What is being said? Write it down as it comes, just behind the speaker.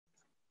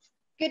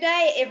Good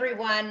day,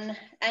 everyone,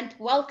 and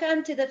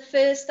welcome to the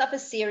first of a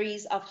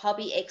series of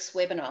HobbyX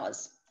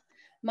webinars.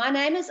 My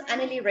name is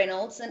Annelie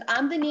Reynolds, and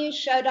I'm the new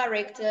show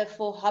director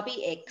for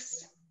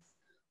HobbyX.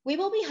 We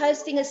will be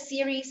hosting a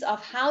series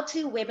of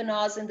how-to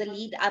webinars in the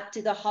lead up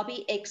to the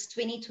HobbyX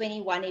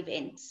 2021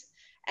 event.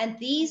 And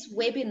these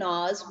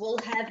webinars will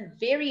have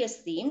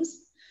various themes,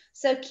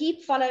 so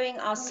keep following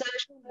our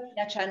social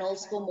media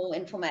channels for more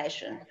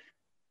information.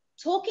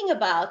 Talking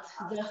about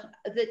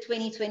the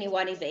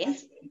 2021 event,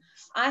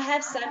 I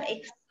have some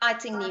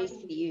exciting news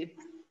for you.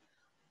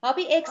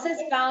 HobbyX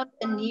has found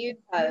a new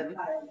home.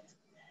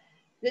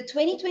 The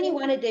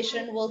 2021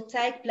 edition will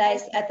take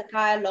place at the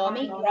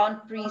Kyalami Grand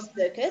Prix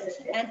Circuit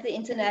and the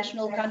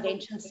International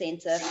Convention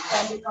Center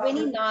from the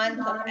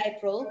 29th of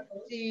April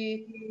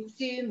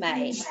to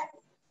May.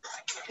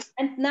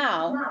 And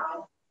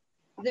now,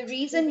 the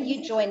reason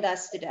you joined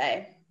us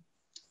today.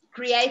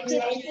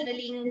 Creative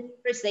Journaling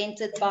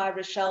presented by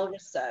Rochelle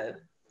Rossouw.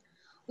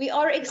 We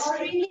are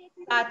extremely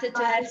excited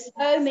to have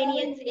so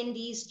many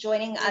attendees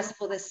joining us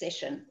for this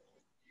session.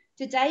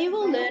 Today you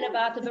will learn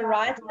about a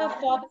variety of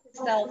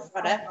Faber-Castell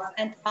products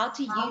and how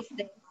to use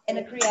them in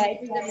a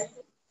creative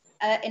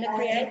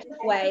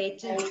way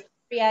to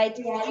create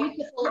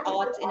beautiful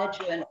art in a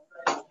journal.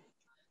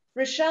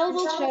 Rochelle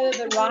will show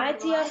a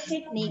variety of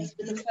techniques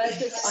with a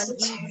focus on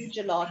UV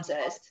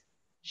gelatos.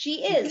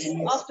 She is,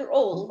 after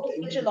all,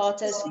 the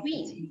gelatos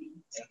queen.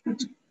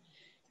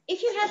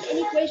 If you have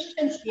any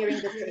questions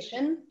during the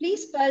session,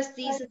 please post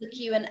these in the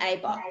Q&A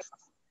box.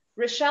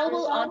 Rochelle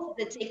will answer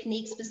the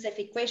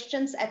technique-specific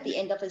questions at the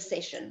end of the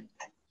session.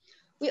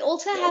 We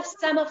also have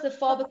some of the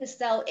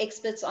Faber-Castell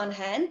experts on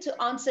hand to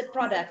answer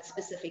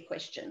product-specific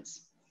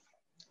questions.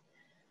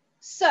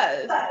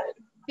 So,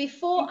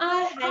 before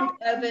I hand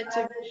over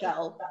to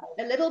Rochelle,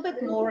 a little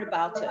bit more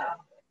about her.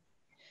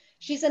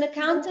 She's an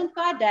accountant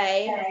by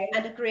day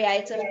and a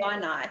creative by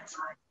night,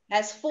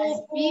 has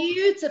 4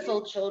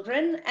 beautiful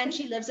children, and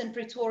she lives in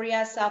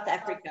Pretoria, South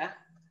Africa.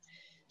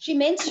 She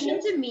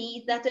mentioned to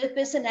me that her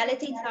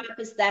personality type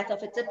is that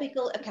of a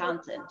typical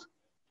accountant.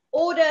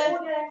 Order,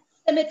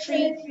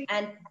 symmetry,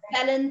 and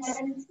balance,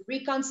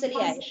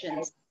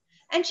 reconciliations.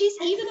 And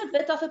she's even a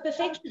bit of a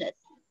perfectionist.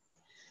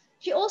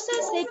 She also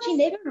said she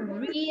never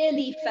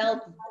really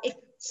felt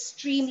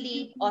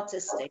extremely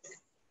artistic.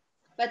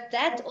 But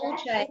that all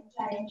changed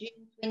in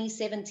June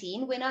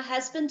 2017 when her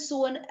husband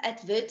saw an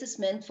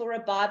advertisement for a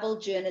Bible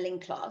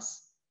journaling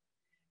class.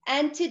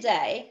 And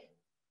today,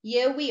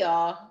 here we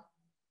are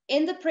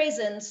in the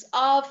presence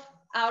of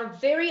our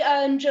very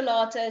own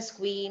gelatos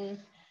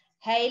queen,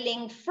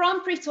 hailing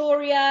from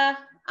Pretoria.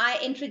 I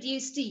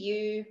introduce to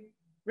you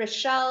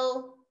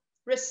Rochelle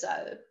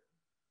Rossouw.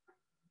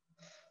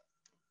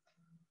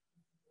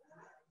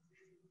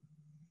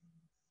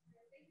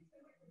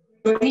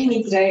 Joining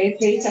me today.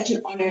 It's really such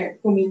an honor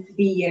for me to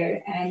be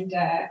here, and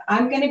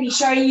I'm going to be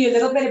showing you a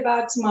little bit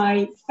about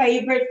my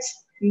favorite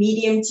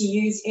medium to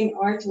use in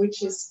art,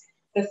 which is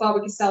the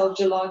Faber-Castell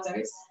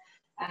Gelatos.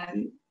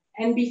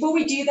 And before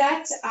we do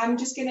that, I'm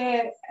just going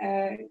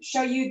to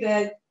show you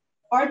the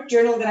art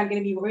journal that I'm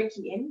going to be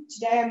working in.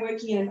 Today I'm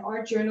working in an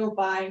art journal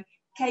by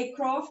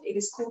K-Craft. It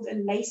is called a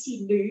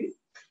Lacy Lou.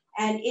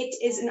 And it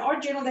is an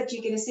art journal that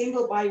you can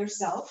assemble by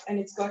yourself, and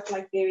it's got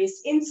like various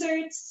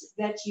inserts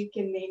that you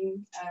can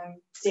then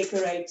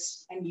decorate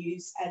and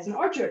use as an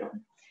art journal.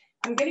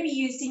 I'm going to be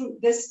using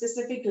this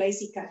specific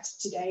lacy cut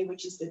today,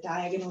 which is the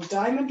diagonal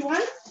diamond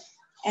one.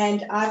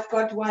 And I've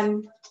got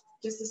one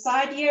just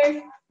aside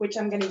here, which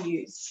I'm going to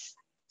use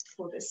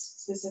for this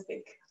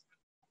specific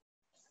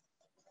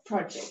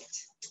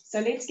project. So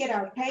let's get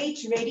our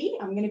page ready.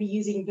 I'm going to be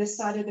using this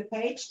side of the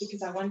page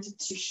because I wanted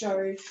to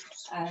show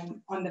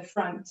on the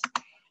front.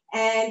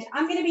 And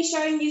I'm going to be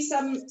showing you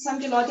some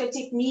gelato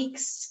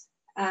techniques,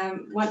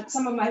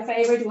 some of my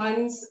favorite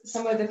ones,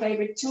 some of the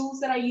favorite tools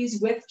that I use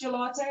with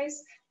gelatos.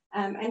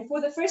 And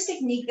for the first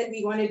technique that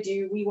we want to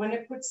do, we want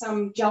to put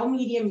some gel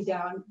medium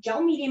down.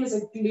 Gel medium is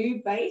a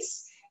glue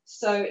base,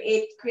 so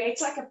it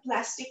creates like a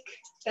plastic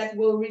that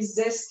will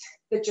resist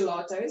the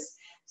gelatos.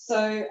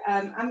 So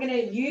I'm going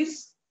to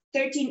use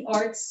 13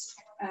 Arts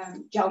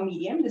gel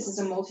medium. This is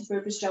a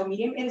multi-purpose gel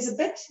medium. It is a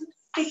bit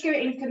thicker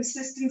in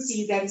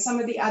consistency than some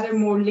of the other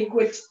more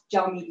liquid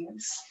gel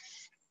mediums.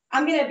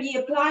 I'm going to be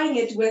applying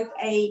it with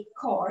a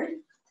card,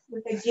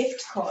 with a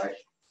gift card.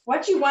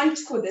 What you want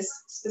for this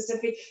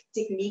specific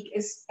technique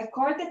is a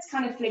card that's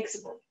kind of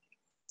flexible.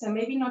 So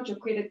maybe not your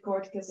credit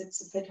card because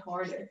it's a bit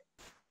harder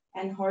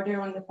and harder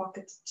on the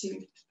pocket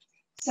too.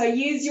 So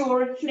use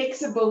your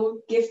flexible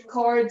gift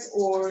cards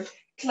or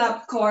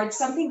club cards,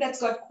 something that's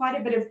got quite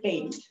a bit of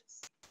bend.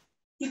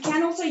 You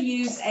can also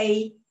use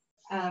a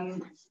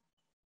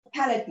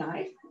palette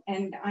knife,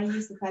 and I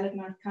use the palette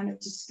knife kind of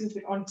to scoop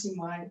it onto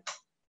my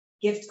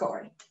gift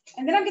card.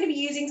 And then I'm going to be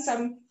using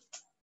some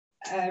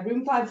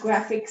Room 5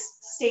 Graphics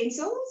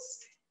stencils.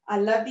 I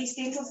love these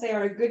stencils. They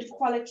are a good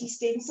quality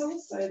stencil,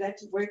 so that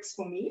works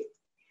for me.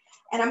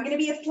 And I'm going to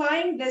be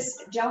applying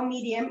this gel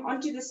medium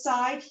onto the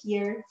side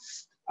here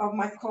of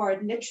my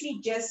card, literally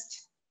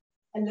just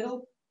a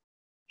little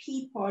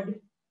pea pod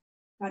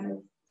kind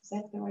of Is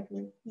that the right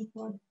word?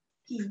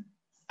 P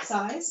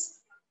size.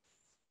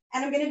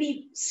 And I'm going to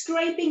be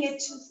scraping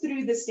it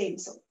through the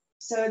stencil.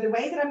 So the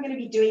way that I'm going to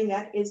be doing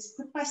that is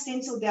put my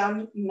stencil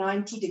down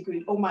 90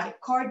 degrees, or my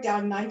card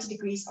down 90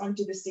 degrees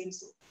onto the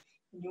stencil.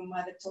 And your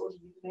mother told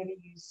you never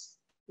use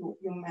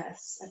your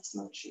maths. That's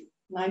not true.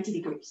 90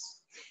 degrees.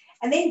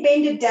 And then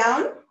bend it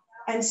down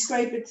and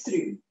scrape it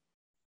through.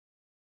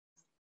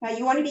 Now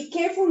you want to be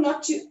careful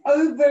not to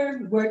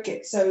overwork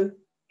it. So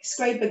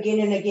scrape again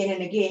and again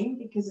and again,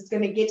 because it's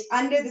going to get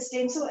under the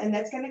stencil, and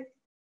that's going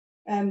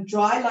to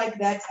dry like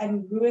that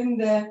and ruin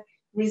the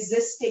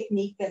resist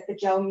technique that the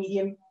gel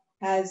medium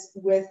has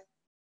with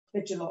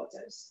the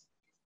gelatos.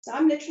 So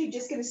I'm literally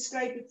just going to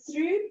scrape it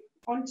through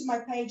onto my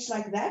page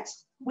like that.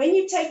 When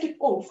you take it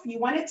off, you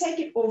want to take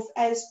it off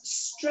as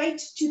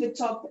straight to the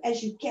top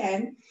as you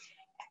can,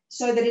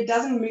 so that it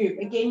doesn't move.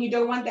 Again, you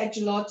don't want that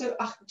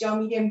gel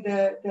medium,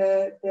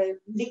 the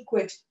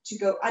liquid, to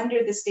go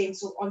under the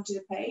stencil onto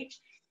the page,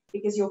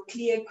 because your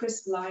clear,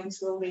 crisp lines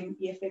will then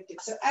be affected.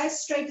 So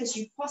as straight as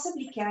you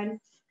possibly can,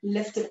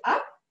 lift it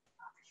up,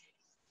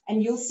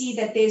 and you'll see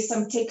that there's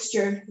some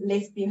texture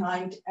left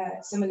behind,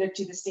 similar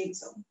to the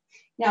stencil.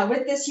 Now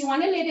with this, you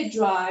want to let it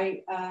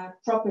dry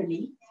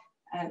properly.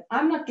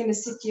 I'm not going to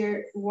sit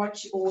here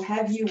watch or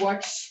have you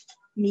watch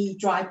me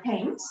dry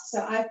paint.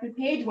 So I've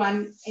prepared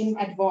one in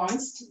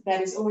advance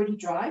that is already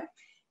dry.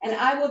 And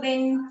I will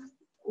then,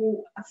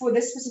 for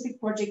this specific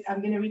project,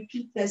 I'm going to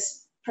repeat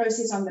this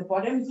process on the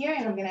bottom here,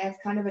 and I'm going to have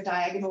kind of a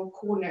diagonal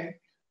corner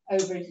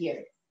over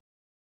here.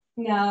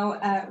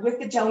 Now, with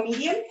the gel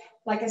medium,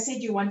 like I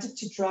said, you want it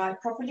to dry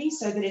properly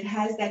so that it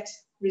has that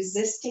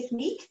resist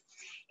technique.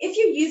 If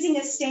you're using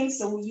a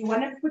stencil, you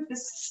want to put the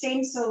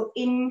stencil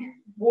in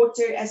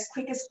water as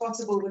quick as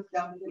possible with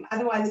gel medium.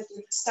 Otherwise, it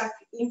gets stuck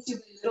into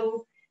the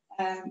little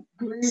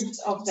grooves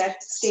of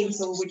that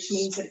stencil, which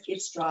means that it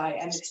gets dry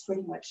and it's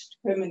pretty much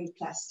permanent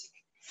plastic.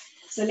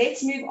 So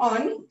let's move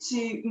on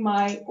to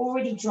my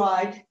already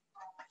dried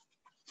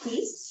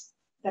piece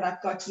that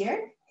I've got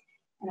here.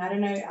 And I don't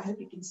know, I hope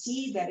you can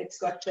see that it's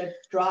got the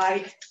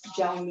dried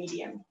gel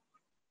medium.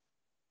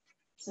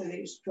 So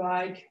there's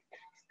dried.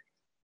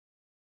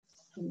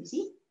 Can you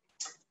see?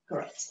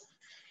 Correct.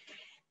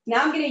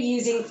 Now I'm going to be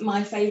using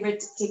my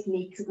favorite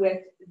technique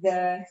with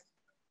the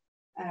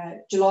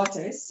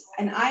gelatos,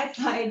 and I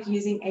applied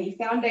using a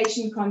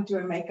foundation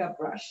contour makeup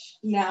brush.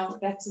 Now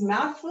that's a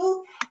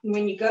mouthful, and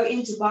when you go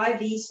in to buy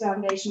these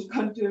foundation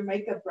contour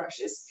makeup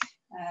brushes,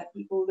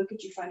 people look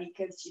at you funny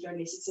because you don't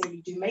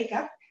necessarily do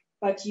makeup,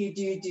 but you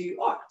do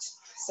art.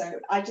 So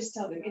I just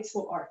tell them it's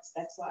for art.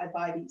 That's why I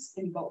buy these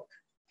in bulk.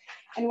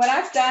 And what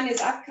I've done is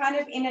I've kind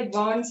of in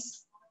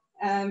advance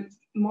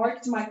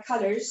marked my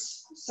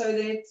colors so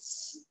that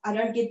I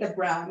don't get the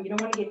brown. You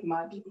don't want to get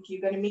mud. If you're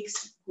going to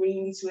mix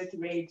greens with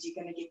reds,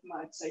 you're going to get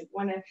mud. So you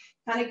want to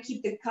kind of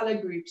keep the color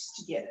groups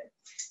together.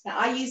 Now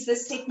I use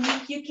this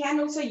technique. You can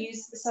also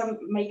use some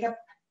makeup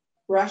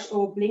brush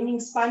or blending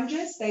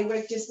sponges. They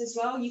work just as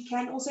well. You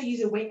can also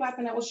use a wet wipe,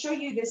 and I will show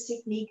you this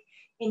technique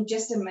in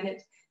just a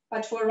minute.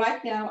 But for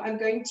right now, I'm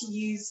going to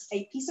use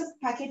a piece of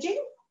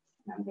packaging.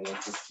 I'm going to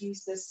just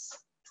use this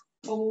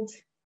old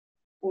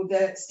or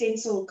the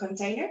stencil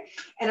container.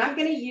 And I'm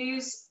going to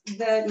use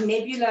the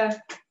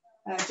Nebula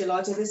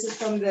gelato. This is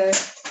from the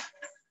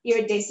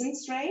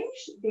iridescence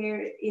range.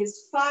 There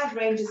is 5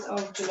 ranges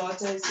of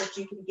gelatos that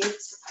you can get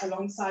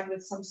alongside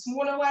with some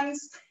smaller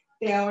ones.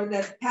 There are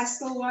the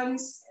pastel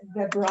ones,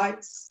 the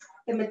brights,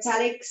 the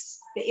metallics,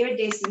 the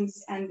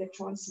iridescence, and the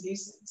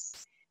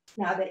translucents.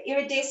 Now the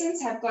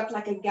iridescents have got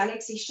like a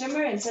galaxy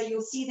shimmer, and so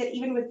you'll see that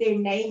even with their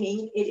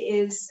naming, it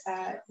is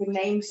the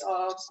names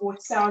of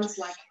what sounds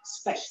like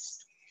space.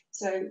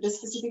 So this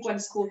specific one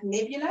is called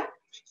Nebula.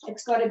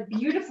 It's got a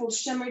beautiful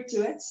shimmer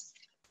to it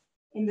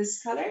in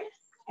this color.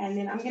 And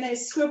then I'm going to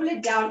scribble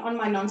it down on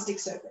my nonstick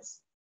surface.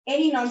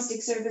 Any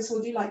nonstick surface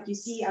will do. Like you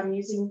see, I'm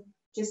using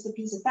just a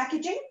piece of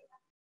packaging.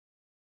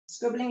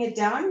 Scribbling it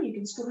down. You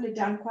can scribble it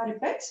down quite a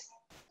bit.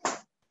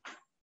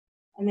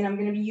 And then I'm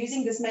going to be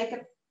using this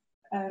makeup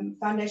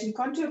foundation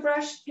contour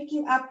brush,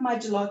 picking up my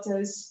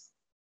gelatos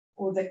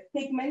or the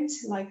pigment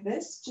like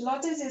this.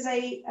 Gelatos is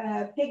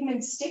a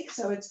pigment stick,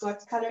 so it's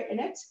got color in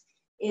it.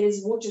 It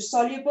is water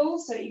soluble,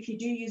 so if you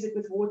do use it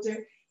with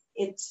water,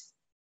 it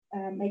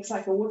makes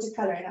like a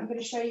watercolor, and I'm going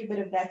to show you a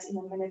bit of that in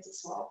a minute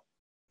as well.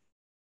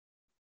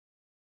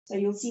 So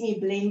you'll see me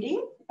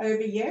blending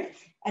over here,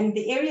 and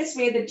the areas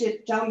where the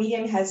gel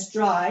medium has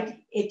dried,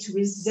 it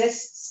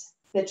resists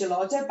the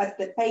gelato, but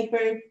the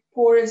paper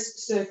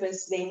porous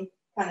surface then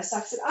kind of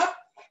sucks it up,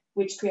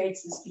 which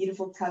creates this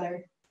beautiful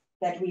color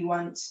that we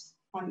want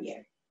on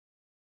here.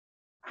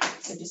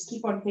 So just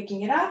keep on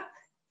picking it up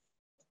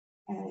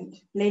and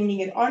blending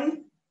it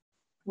on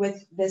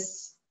with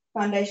this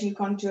foundation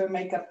contour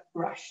makeup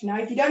brush. Now,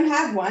 if you don't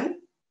have one,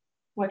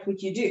 what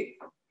would you do? You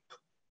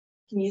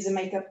can use a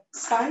makeup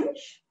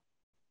sponge.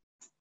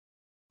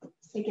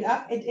 Pick it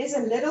up. It is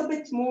a little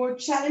bit more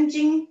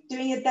challenging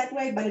doing it that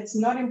way, but it's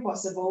not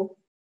impossible.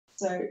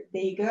 So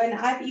there you go. And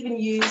I've even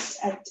used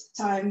at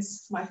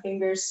times my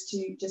fingers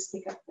to just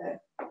pick up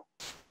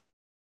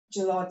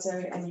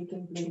gelato, and you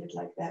can blend it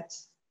like that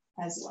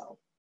as well.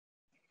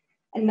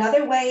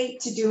 Another way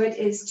to do it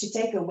is to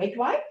take a wet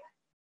wipe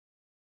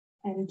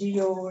and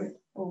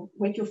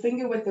wet your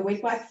finger with the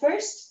wet wipe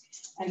first,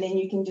 and then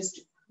you can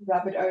just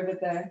rub it over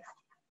the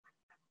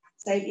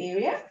same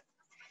area,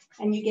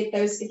 and you get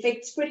those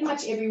effects pretty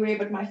much everywhere.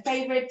 But my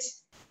favorite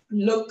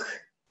look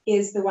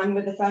is the one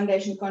with the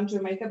foundation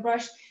contour makeup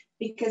brush,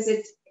 because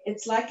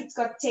it's like it's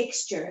got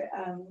texture.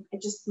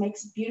 It just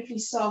makes a beautifully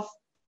soft,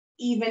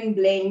 even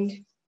blend.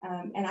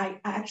 And I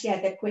actually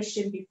had that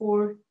question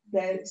before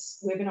the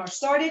webinar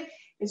started,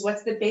 is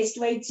what's the best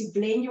way to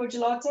blend your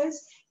gelatos?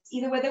 It's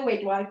either with a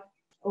wet wipe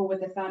or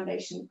with a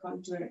foundation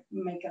contour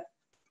makeup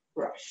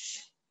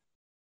brush.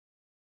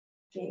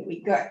 There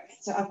we go.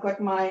 So I've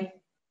got my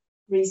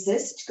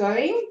resist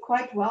going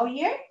quite well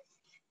here.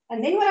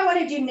 And then what I want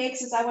to do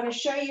next is I want to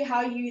show you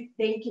how you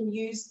then can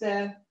use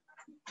the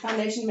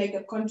foundation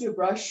makeup contour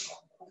brush.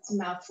 That's a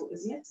mouthful,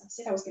 isn't it? I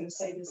said I was going to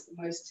say this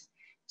the most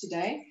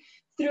today.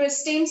 Through a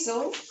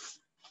stencil,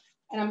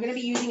 and I'm going to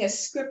be using a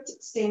script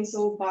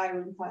stencil by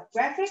Room 5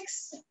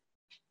 Graphics.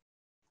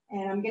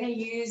 And I'm going to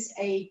use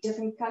a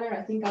different color.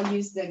 I think I'll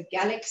use the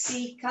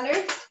Galaxy color,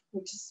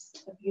 which is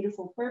a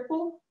beautiful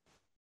purple.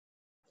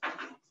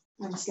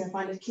 I'm just going to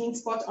find a clean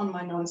spot on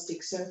my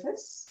non-stick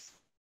surface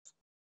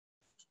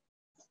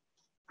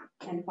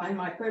and find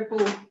my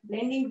purple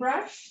blending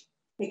brush,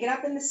 pick it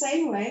up in the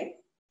same way,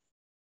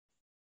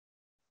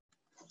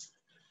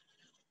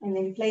 and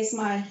then place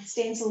my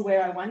stencil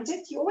where I want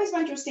it. You always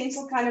want your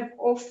stencil kind of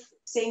off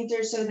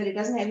center so that it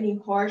doesn't have any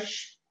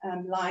harsh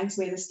lines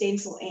where the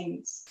stencil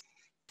ends.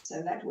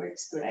 So that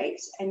works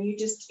great. And you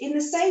just, in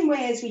the same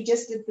way as we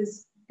just did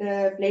this,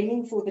 the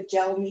blending for the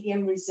gel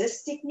medium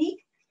resist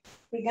technique,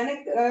 we're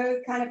going to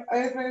go kind of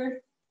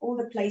over all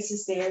the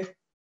places there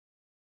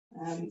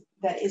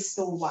that is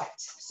still white.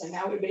 So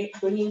now we're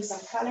bringing some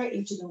color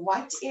into the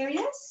white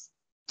areas.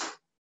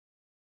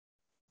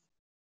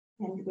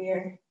 And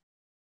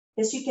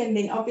this you can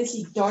then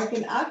obviously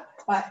darken up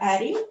by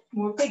adding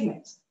more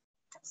pigment.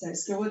 So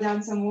scroll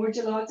down some more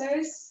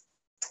gelatos.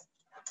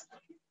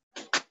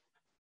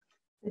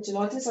 The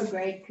gelatos are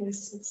great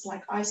because it's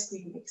like ice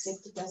cream,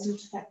 except it doesn't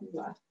fatten you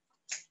up.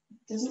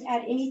 It doesn't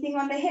add anything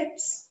on the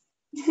hips.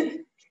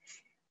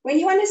 When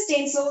you want a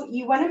stencil,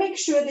 you want to make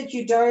sure that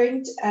you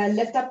don't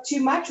lift up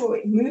too much or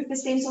move the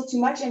stencil too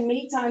much. And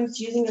many times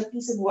using a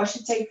piece of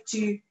washi tape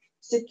to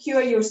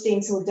secure your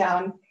stencil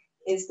down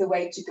is the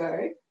way to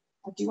go.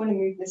 I do want to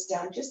move this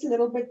down just a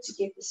little bit to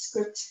get the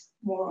script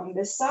more on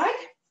this side.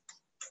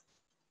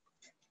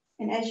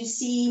 And as you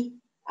see,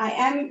 I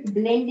am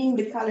blending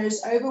the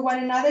colors over one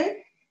another.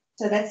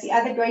 So that's the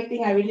other great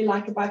thing I really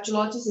like about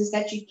gelatos, is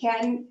that you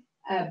can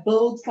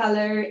build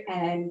color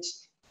and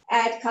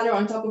add color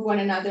on top of one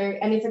another.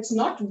 And if it's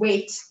not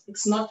wet,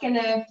 it's not going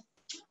to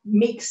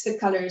mix the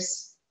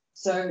colors.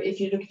 So if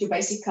you look at your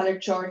basic color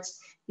chart,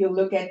 you'll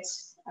look at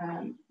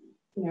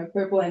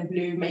purple and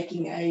blue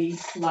making a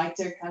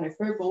lighter kind of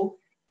purple.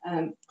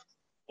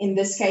 In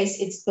this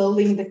case, it's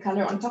building the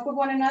color on top of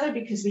one another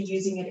because we're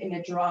using it in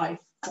a dry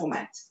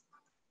format.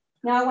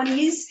 Now I want to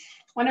use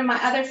one of my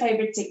other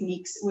favorite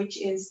techniques,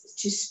 which is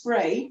to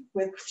spray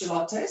with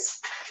gelatos.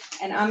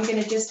 And I'm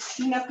going to just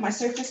clean up my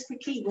surface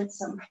quickly with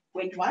some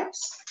wet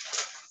wipes.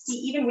 See,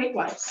 even wet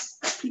wipes.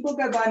 People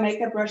go buy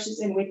makeup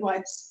brushes and wet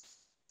wipes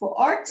for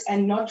art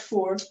and not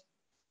for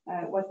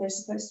what they're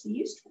supposed to be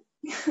used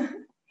for.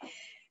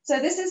 So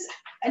this is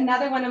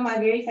another one of my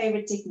very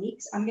favorite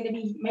techniques. I'm going to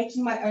be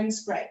making my own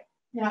spray.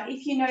 Now,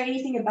 if you know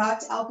anything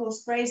about alcohol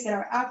sprays that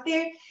are out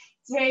there,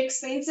 it's very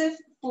expensive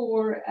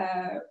for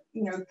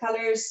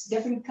colors,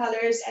 different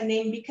colors, and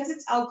then because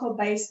it's alcohol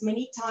based,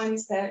 many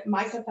times the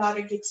micro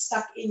powder gets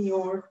stuck in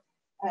your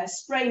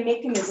spray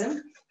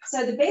mechanism.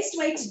 So the best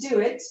way to do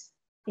it,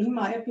 in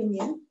my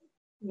opinion,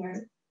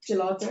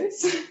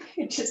 gelatos,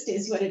 it just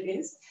is what it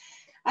is.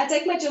 I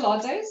take my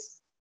gelatos,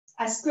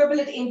 I scribble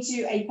it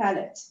into a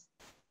palette.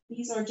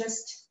 These are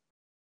just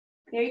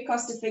very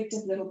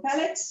cost-effective little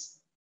palettes,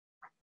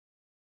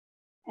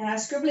 and I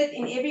scribble it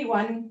in every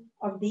one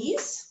of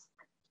these,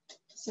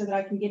 so that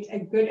I can get a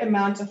good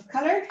amount of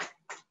color.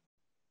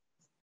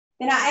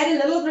 Then I add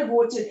a little bit of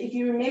water. If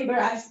you remember,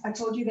 I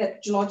told you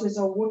that gelatos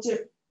are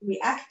water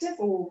reactive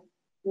or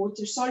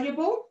water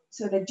soluble,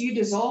 so they do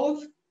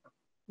dissolve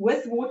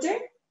with water.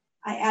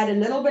 I add a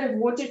little bit of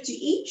water to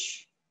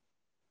each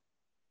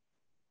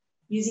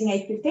using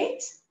a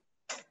pipette,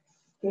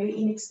 very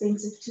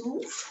inexpensive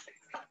tools.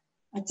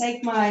 I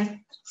take my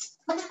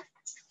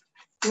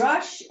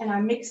brush and I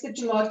mix the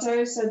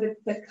gelato so that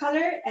the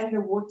color and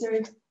the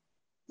water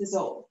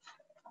dissolve.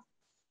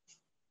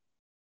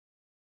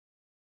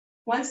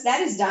 Once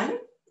that is done,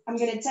 I'm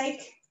going to take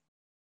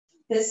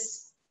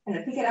this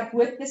and pick it up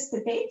with this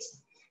pipette.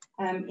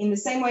 In the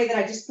same way that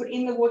I just put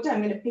in the water,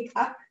 I'm going to pick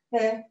up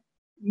the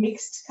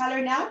mixed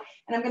color now,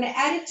 and I'm going to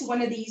add it to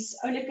one of these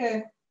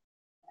Olika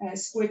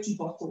squirty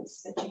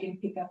bottles that you can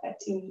pick up at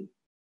any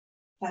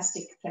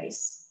plastic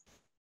place.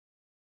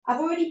 I've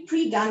already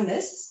pre-done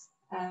this,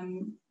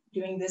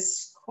 doing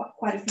this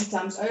quite a few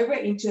times over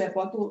into a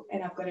bottle,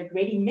 and I've got it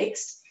ready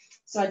mixed.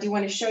 So I do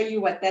want to show you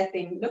what that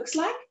thing looks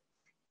like.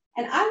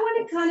 And I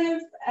want to kind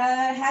of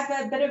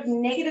have a bit of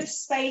negative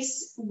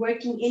space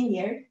working in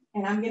here.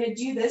 And I'm going to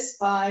do this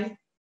by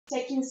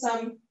taking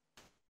some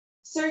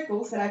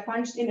circles that I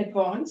punched in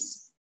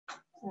advance.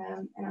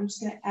 And I'm just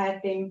going to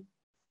add them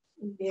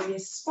in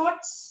various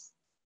spots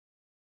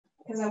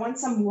because I want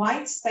some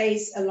white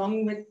space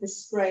along with the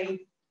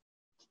spray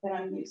that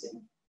I'm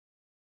using.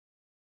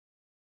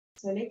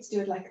 So let's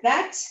do it like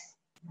that.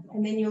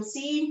 And then you'll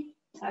see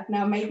I've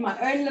now made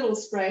my own little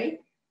spray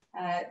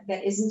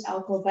that isn't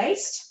alcohol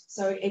based.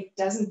 So it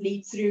doesn't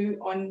bleed through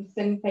on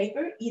thin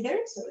paper either.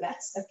 So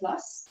that's a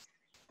plus.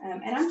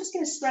 And I'm just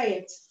going to spray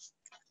it.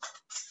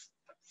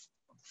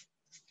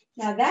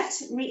 Now that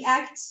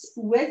reacts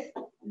with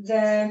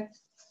the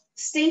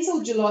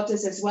stenciled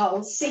gelatos as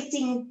well,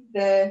 setting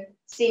the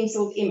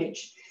stenciled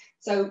image.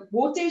 So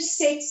water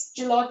sets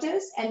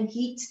gelatos and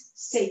heat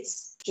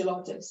sets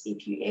gelatos.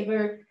 If you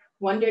ever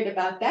wondered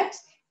about that,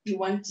 you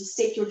want to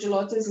set your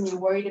gelatos and you're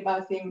worried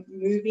about them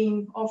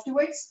moving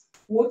afterwards,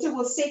 water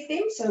will set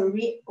them. So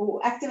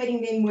or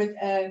activating them with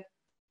a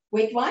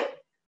wet wipe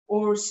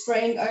or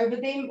spraying over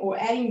them or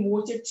adding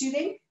water to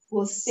them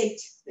will set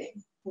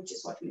them, which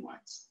is what we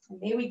want.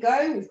 And there we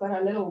go. We've got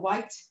our little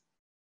white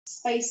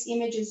space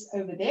images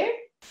over there.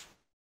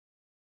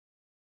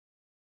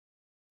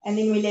 And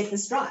then we let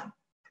this dry.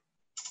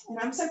 And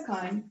I'm so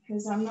kind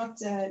because I'm not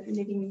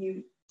letting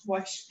you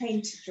watch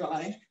paint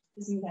dry.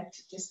 Isn't that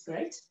just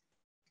great?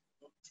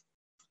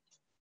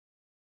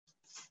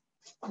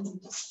 Let me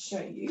just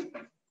show you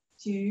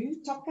to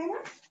top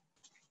camera.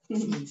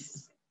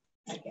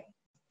 Okay.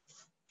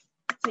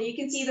 So you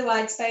can see the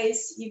white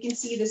space. You can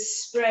see the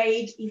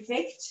sprayed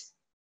effect.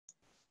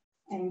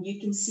 And you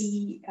can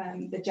see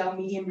the gel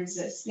medium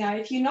resist. Now,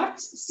 if you're not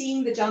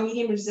seeing the gel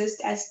medium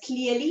resist as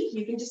clearly,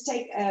 you can just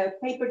take a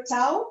paper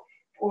towel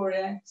or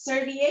a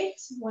serviette,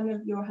 one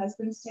of your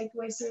husband's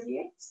takeaway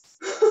serviettes,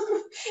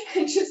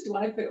 and just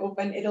wipe it off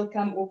and it'll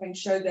come off and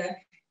show the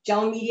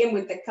gel medium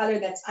with the color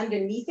that's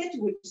underneath it,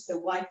 which is the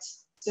white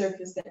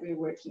surface that we're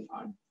working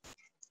on.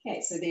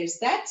 Okay, so there's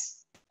that.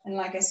 And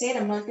like I said,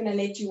 I'm not going to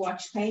let you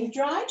watch paint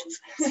dry.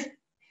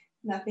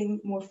 Nothing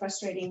more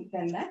frustrating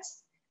than that.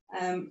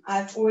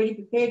 I've already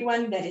prepared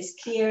one that is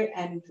clear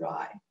and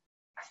dry.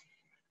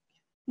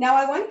 Now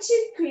I want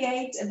to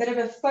create a bit of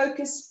a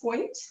focus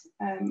point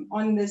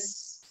on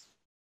this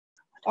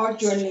art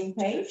journaling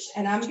page,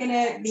 and I'm going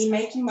to be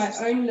making my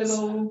own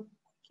little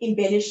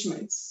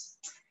embellishments.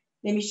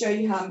 Let me show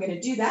you how I'm going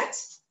to do that.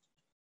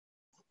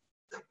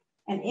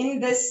 And in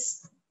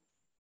this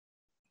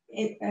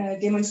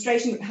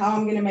demonstration, how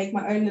I'm going to make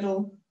my own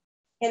little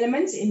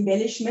elements,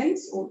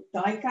 embellishments, or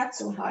die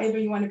cuts, or however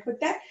you want to put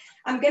that.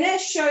 I'm going to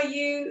show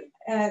you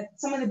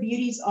some of the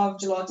beauties of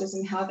gelatos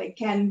and how they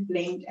can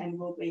blend and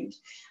will blend.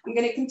 I'm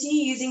going to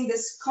continue using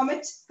this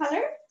Comet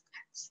color.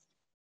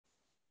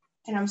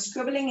 And I'm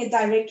scribbling it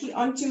directly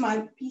onto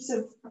my piece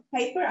of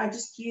paper. I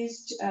just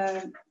used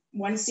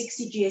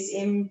 160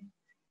 GSM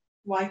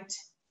white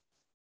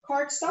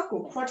cardstock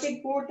or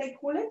project board, they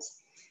call it.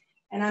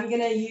 And I'm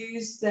going to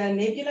use the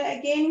nebula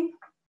again,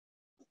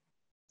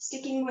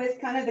 sticking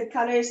with kind of the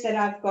colors that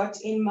I've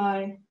got in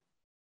my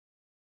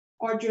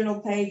art journal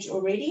page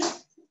already.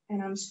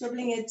 And I'm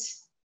scribbling it,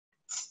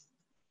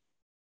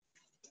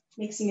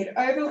 mixing it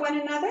over one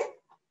another.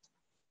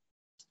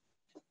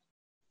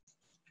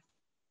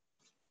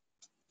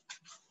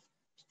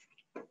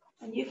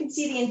 And you can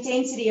see the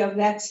intensity of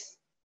that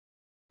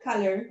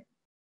color.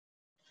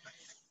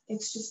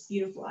 It's just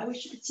beautiful. I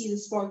wish you could see the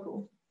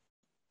sparkle.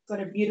 It's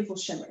got a beautiful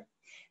shimmer.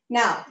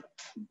 Now,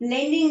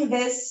 blending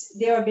this,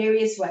 there are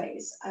various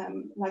ways.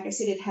 Like I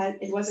said,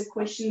 it was a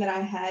question that I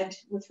had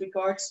with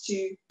regards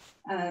to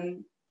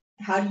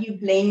how do you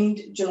blend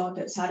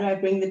gelatos? How do I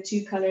bring the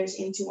two colors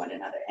into one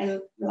another?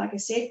 And like I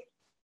said,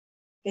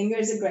 finger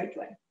is a great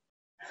way.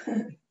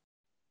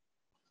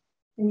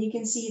 And you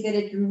can see that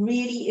it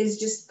really is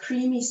just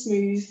creamy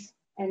smooth,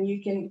 and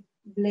you can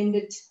blend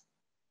it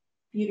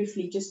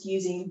beautifully just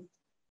using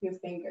your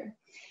finger.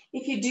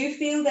 If you do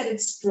feel that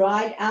it's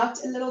dried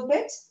out a little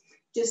bit,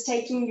 just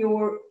taking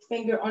your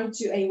finger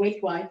onto a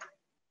wet wipe,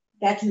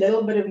 that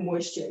little bit of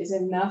moisture is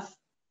enough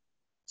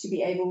to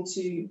be able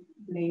to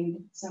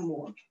blend some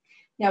more.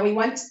 Now we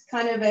want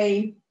kind of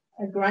a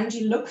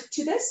grungy look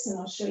to this, and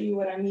I'll show you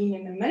what I mean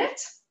in a minute.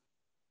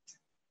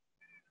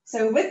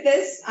 So with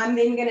this, I'm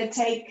then going to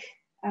take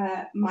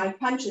my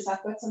punches.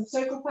 I've got some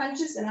circle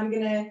punches, and I'm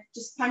going to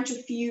just punch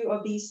a few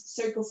of these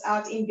circles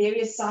out in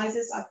various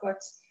sizes. I've got,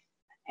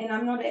 and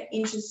I'm not an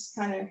inches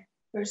kind of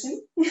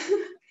person.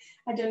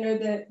 I don't know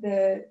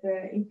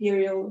the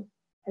imperial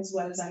as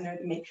well as I know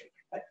the metric,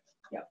 but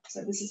yeah.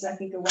 So this is, I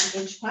think, a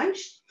 1-inch punch,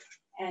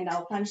 and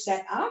I'll punch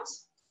that out.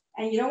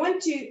 And you don't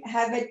want to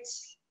have it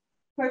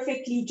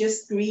perfectly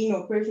just green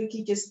or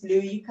perfectly just blue.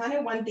 You kind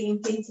of want the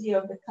intensity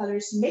of the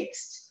colors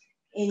mixed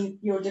in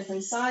your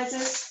different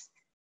sizes.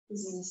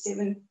 This is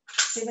a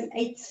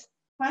 7/8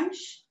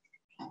 punch.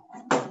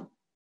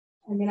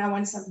 And then I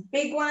want some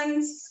big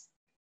ones,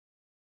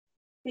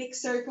 big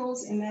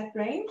circles in that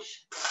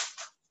range.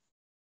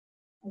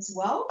 as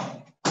well.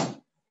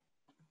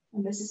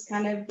 And this is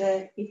kind of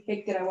the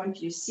effect that I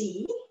want you to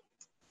see,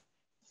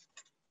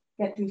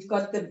 that we've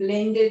got the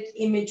blended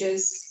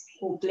images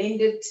or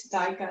blended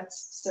die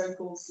cuts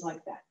circles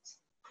like that,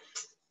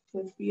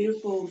 with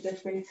beautiful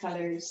different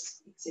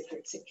colors, etc.,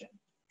 etc.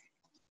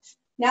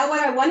 Now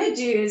what I want to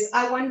do is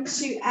I want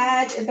to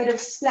add a bit of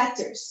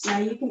splatters. Now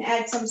you can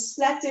add some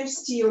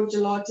splatters to your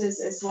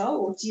gelatos as well,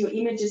 or to your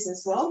images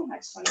as well. I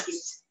just want to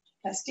get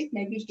plastic,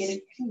 maybe get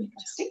a clean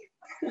plastic.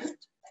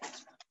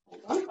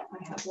 Hold on,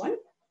 I have one.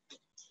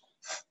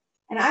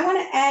 And I want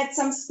to add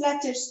some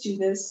splatters to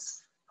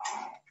this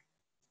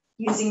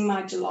using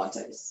my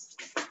gelatos.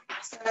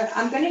 So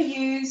I'm going to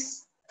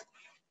use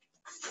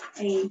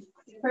the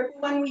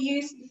purple one we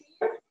used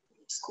before.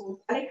 It's called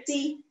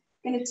Galaxy.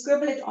 I'm going to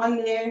scribble it on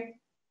there.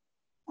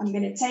 I'm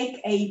going to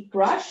take a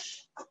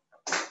brush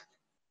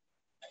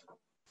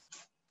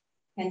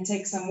and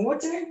take some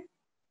water,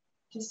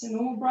 just a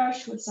normal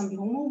brush with some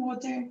normal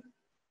water.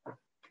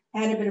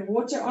 Add a bit of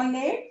water on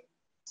there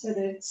so that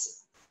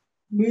it's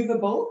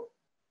movable.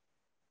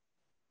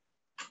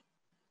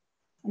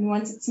 And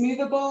once it's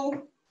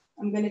movable,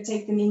 I'm going to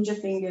take the ninja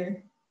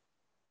finger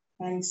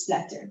and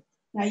splatter.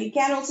 Now you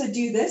can also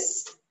do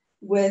this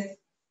with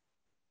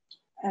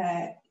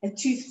a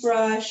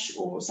toothbrush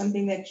or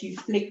something that you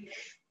flick.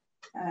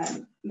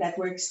 That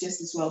works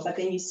just as well, but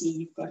then you see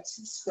you've got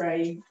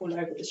spray all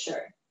over the show.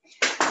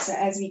 So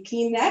as we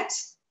clean that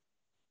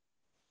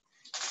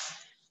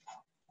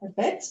a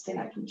bit, then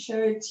I can show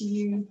it to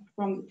you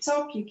from the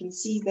top. You can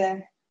see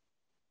the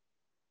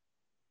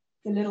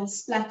little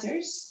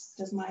splatters.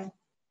 Does my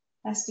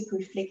plastic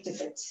reflect a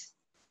bit?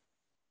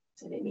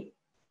 So let me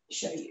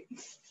show you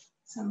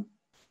some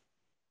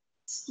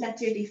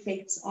splattered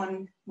effects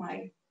on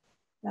my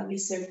lovely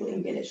circle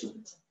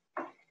embellishment.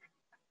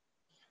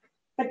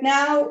 But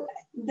now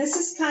this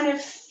is kind of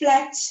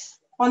flat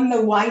on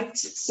the white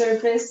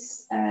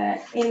surface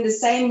in the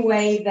same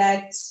way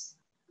that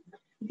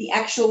the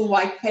actual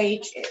white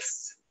page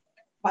is.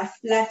 By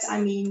flat, I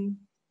mean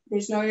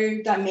there's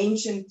no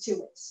dimension to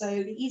it. So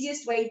the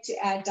easiest way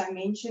to add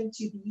dimension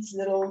to these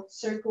little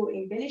circle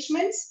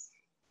embellishments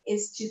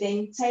is to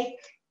then take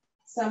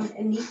some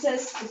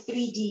Anita's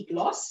 3D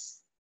gloss.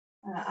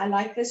 I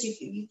like this.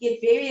 You get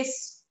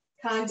various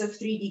kinds of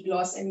 3D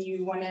gloss, and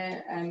you want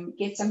to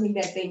get something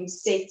that then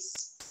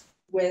sets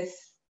with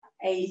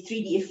a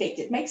 3D effect.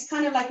 It makes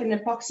kind of like an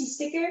epoxy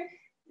sticker,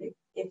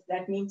 if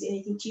that means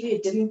anything to you.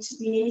 It didn't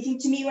mean anything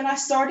to me when I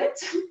started.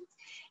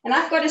 And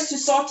I've got a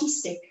Susati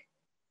stick.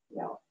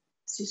 Well,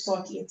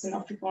 Susati, it's an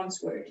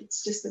Afrikaans word.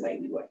 It's just the way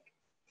we work.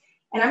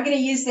 And I'm going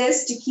to use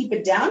this to keep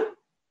it down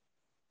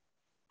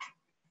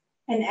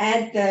and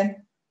add the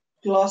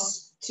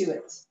gloss to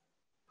it.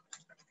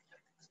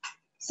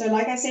 So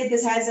like I said,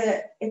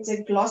 it's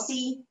a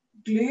glossy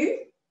glue.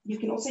 You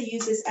can also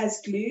use this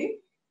as glue.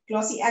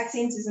 Glossy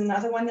accents is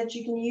another one that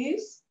you can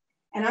use.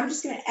 And I'm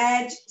just going to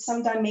add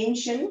some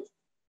dimension,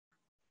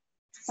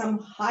 some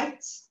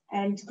height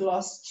and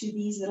gloss to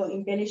these little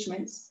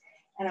embellishments.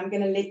 And I'm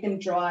going to let them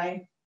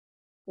dry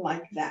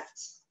like that.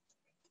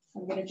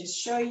 I'm going to just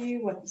show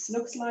you what this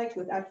looks like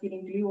without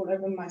getting glue all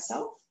over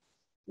myself,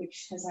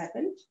 which has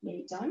happened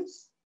many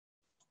times.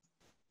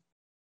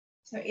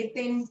 So it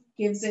then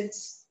gives it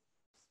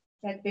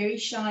that very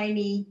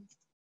shiny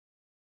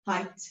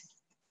height.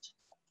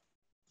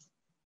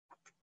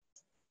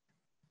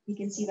 You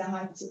can see the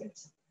height to it.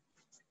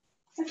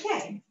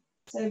 Okay,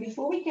 so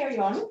before we carry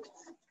on,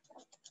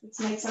 let's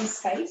make some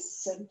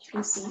space so that you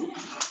can see.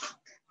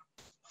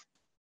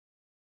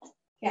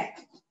 Okay.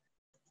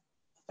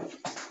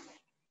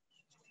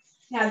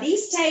 Now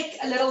these take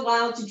a little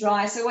while to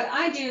dry. So what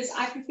I do is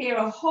I prepare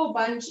a whole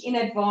bunch in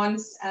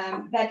advance.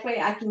 That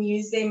way I can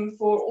use them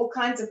for all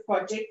kinds of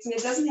projects. And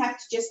it doesn't have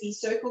to just be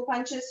circle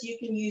punches. You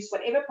can use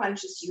whatever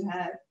punches you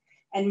have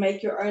and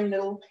make your own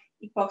little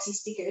epoxy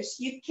stickers.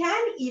 You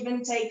can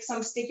even take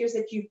some stickers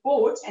that you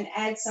bought and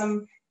add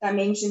some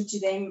dimension to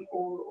them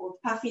or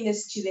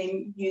puffiness to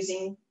them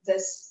using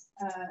this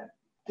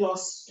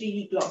gloss,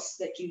 3D gloss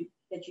that you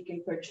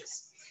can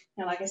purchase.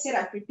 Now, like I said,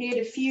 I prepared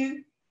a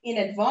few in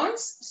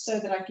advance so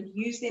that I could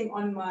use them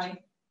on my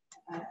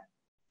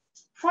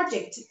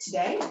project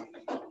today.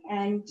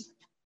 And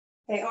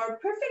they are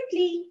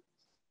perfectly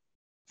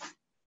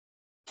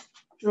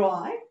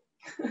dry.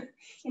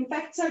 In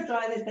fact, so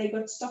dry that they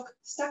got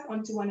stuck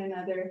onto one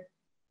another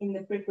in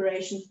the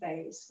preparation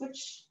phase,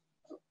 which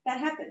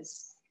that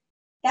happens.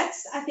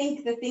 That's, I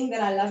think, the thing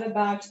that I love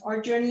about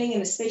art journaling,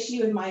 and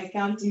especially with my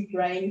accounting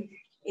brain,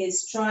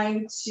 is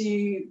trying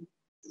to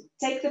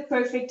take the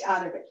perfect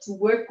out of it, to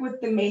work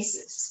with the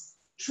messes,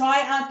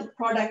 try out the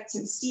products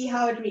and see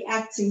how it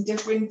reacts in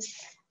different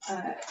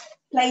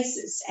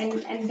places.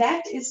 And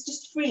that is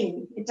just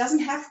freeing. It doesn't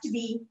have to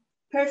be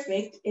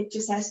perfect. It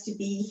just has to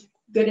be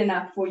good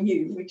enough for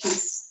you, which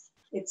is,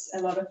 it's a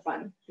lot of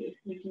fun.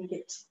 You can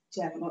get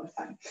to have a lot of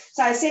fun.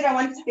 So I said I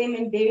wanted them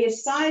in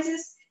various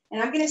sizes,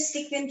 and I'm going to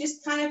stick them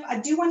just kind of, I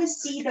do want to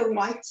see the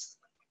white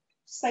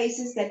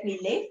spaces that we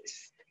left.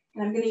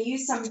 And I'm going to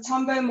use some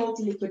Tombow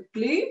multi-liquid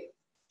glue.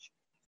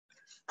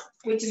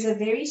 which is a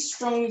very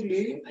strong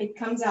glue. It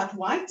comes out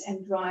white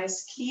and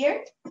dries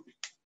clear.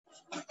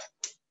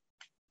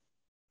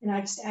 And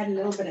I just add a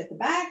little bit at the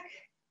back.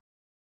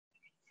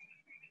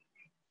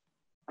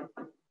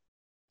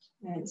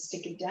 And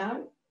stick it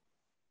down.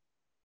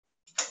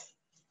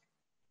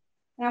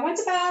 And I want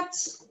about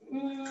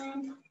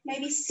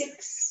maybe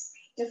 6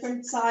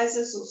 different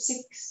sizes or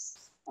 6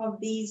 of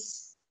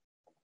these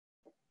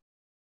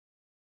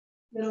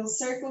little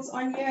circles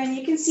on here. And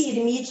you can see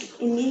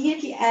it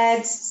immediately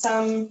adds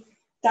some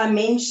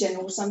dimension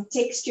or some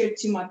texture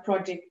to my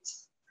project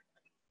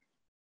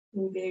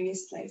in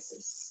various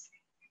places.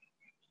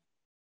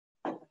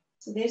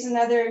 So there's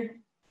another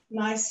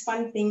nice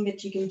fun thing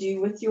that you can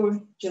do with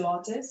your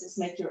gelatos is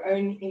make your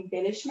own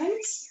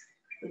embellishments.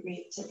 Let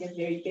me take a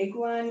very big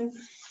one.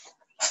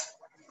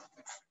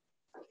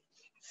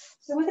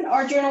 So with an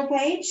art journal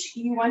page,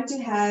 you want to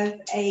have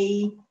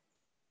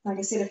like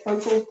I said, a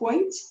focal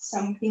point,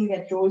 something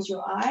that draws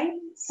your eye.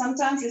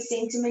 Sometimes a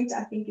sentiment,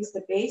 I think, is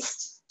the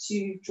best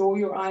to draw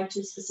your eye to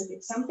a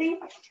specific something.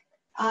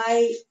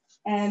 I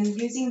am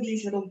using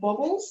these little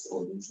bubbles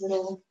or these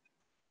little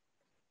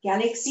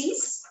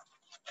galaxies,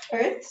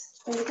 Earth.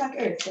 They look like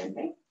Earth, don't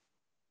they?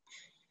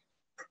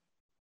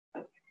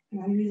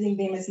 And I'm using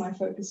them as my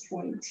focus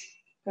point,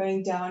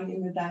 going down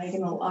in the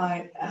diagonal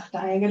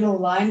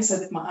line so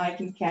that my eye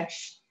can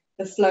catch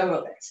the flow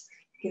of it.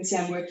 You can see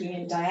I'm working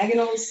in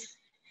diagonals.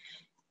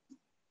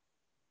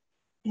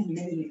 And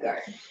there you go.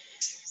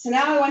 So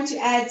now I want to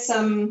add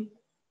some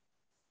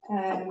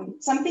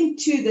something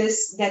to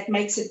this that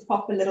makes it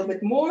pop a little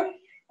bit more.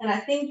 And I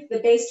think the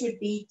best would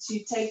be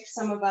to take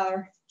some of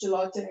our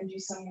gelato and do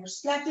some more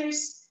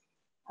splatters.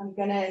 I'm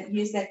gonna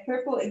use that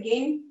purple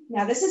again.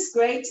 Now this is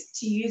great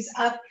to use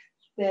up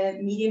the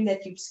medium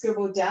that you've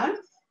scribbled down,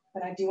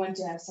 but I do want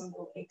to have some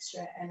little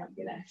extra, and I'm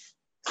gonna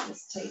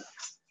just take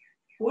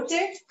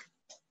water,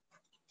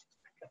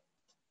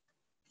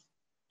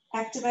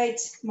 activate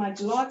my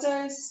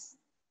gelatos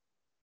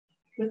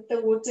with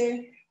the water,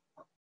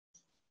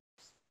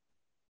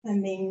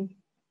 and then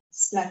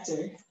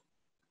splatter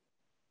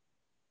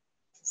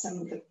some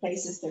of the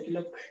places that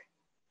look.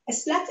 A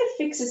splatter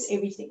fixes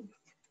everything.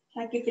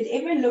 Like if it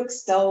ever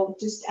looks dull,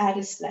 just add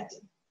a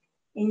splatter.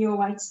 In your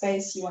white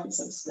space, you want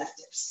some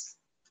splatters.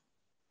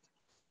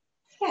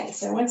 Okay,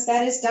 so once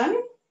that is done,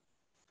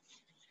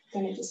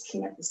 I'm gonna just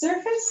clean up the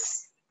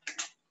surface.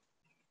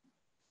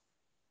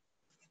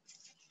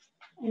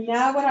 And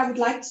now what I would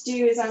like to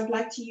do is I would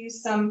like to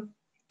use some,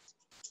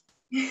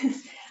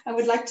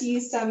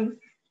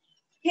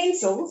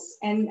 pencils,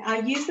 and I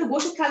use the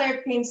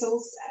watercolor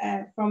pencils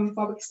from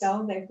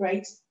Faber-Castell. They're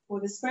great for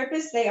this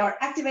purpose. They are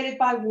activated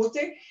by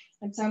water,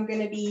 and so I'm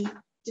going to be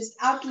just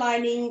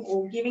outlining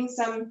or giving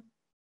some,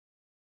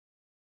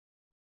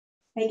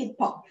 make it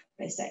pop,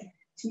 they say,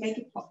 to make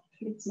it pop.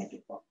 Let's make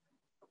it pop.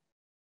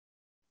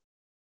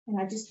 And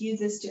I just use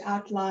this to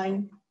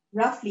outline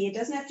roughly. It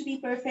doesn't have to be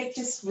perfect,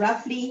 just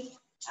roughly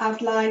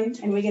outline,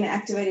 and we're going to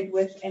activate it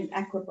with an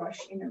aqua brush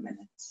in a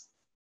minute.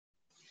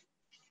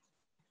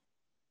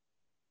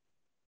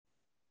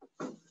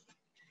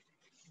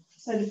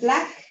 So the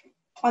black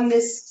on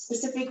this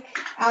specific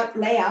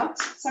layout,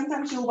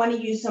 sometimes you'll want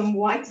to use some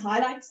white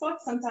highlight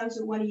spots, sometimes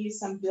you'll want to use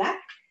some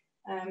black.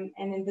 And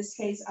in this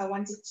case, I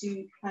want it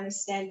to kind of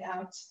stand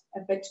out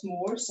a bit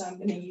more. So I'm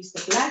going to use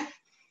the black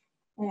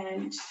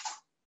and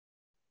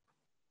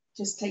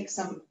just take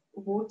some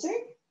water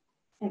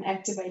and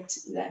activate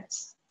that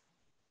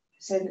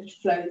so that it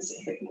flows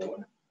a bit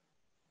more.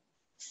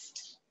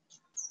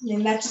 And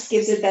then that just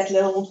gives it that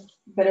little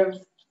bit of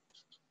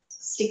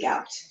stick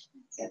out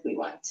that we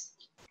want.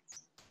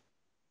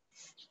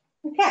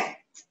 Okay,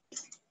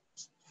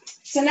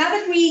 so now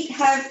that we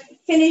have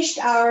finished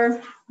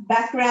our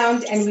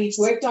background and we've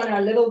worked on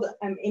our little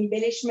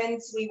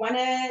embellishments, we want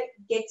to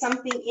get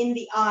something in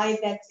the eye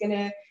that's going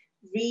to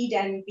read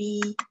and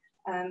be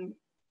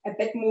a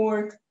bit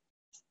more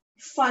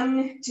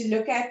fun to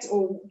look at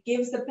or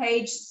gives the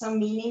page some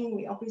meaning.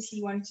 We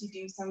obviously want to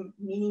do some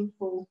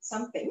meaningful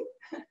something.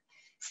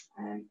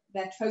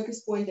 That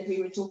focus point that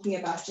we were talking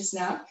about just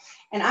now.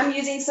 And I'm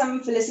using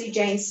some Felicity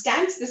Jane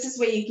stamps. This is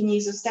where you can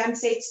use your stamp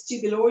sets to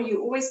galore.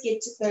 You always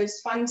get those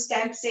fun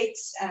stamp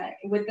sets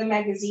with the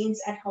magazines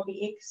at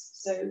HobbyX.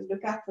 So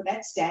look out for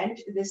that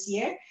stand this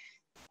year.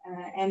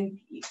 And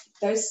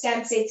those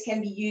stamp sets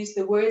can be used,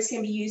 the words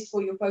can be used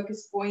for your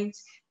focus point,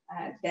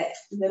 the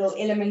little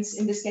elements.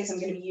 In this case, I'm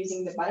going to be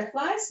using the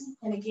butterflies.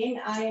 And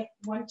again, I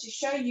want to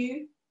show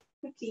you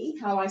quickly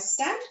how I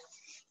stamp.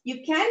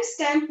 You can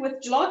stamp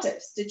with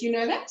gelatos. Did you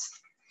know that?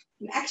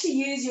 You can actually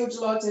use your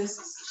gelatos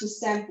to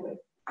stamp with.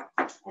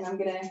 And I'm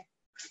going to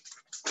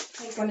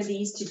take one of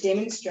these to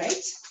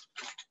demonstrate.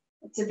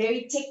 It's a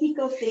very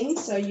technical thing,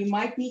 so you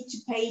might need to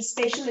pay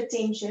special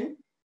attention.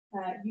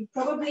 You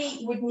probably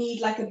would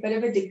need like a bit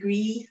of a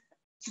degree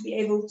to be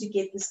able to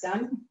get this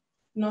done.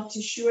 Not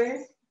too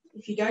sure.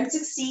 If you don't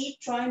succeed,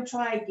 try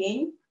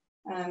again.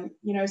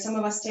 You know, some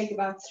of us take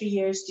about 3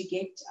 years to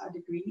get our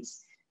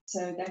degrees.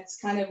 So that's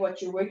kind of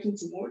what you're working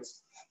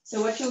towards.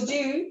 So what you'll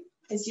do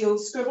is you'll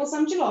scribble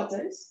some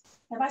gelatos.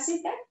 Have I said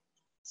that?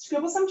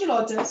 scribble some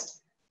gelatos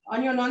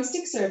on your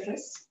non-stick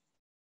surface.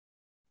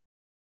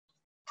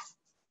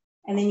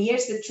 And then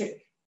here's the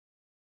trick.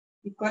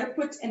 You've got to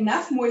put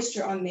enough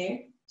moisture on there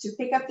to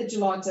pick up the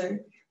gelato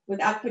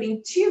without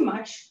putting too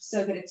much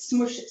so that it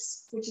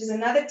smooshes, which is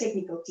another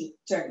technical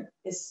term,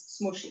 is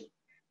smooshy.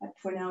 But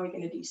for now, we're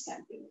going to do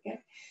stamping, okay?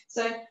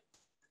 So,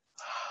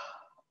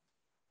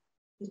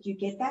 did you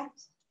get that?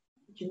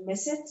 Did you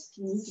miss it?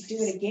 Do you need to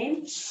do it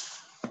again?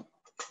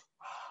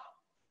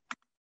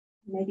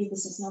 Maybe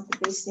this is not the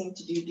best thing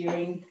to do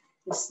during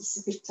the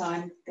specific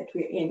time that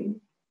we're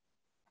in.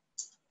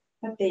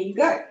 But there you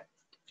go.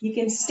 You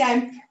can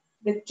stamp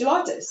the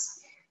gelatos.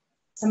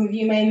 Some of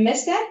you may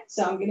miss that,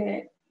 so I'm going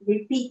to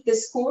repeat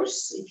this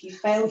course. If you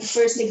failed the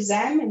first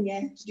exam and you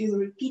have to do the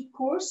repeat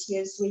course,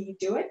 here's where you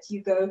do it.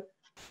 You go,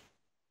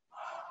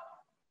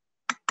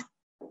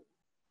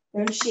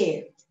 don't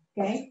share,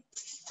 okay?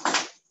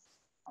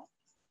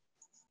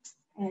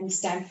 And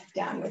stamp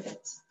down with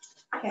it.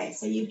 Okay,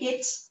 so you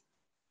get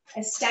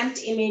a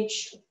stamped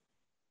image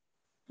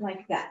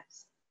like that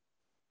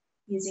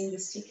using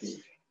this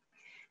technique.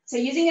 So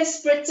using a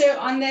spritzer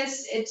on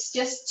this, it's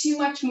just too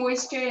much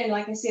moisture. And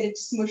like I said, it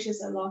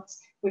smooshes a lot,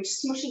 which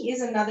smooshing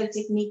is another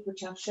technique,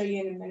 which I'll show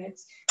you in a minute.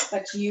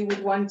 But you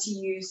would want to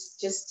use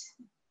just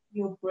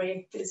your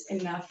breath is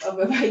enough of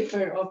a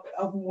vapor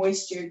of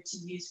moisture to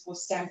use for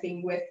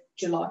stamping with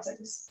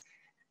gelatos.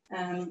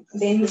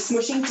 Then the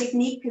smooshing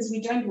technique, because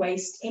we don't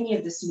waste any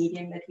of this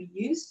medium that we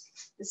use.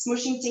 The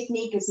smooshing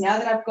technique is, now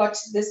that I've got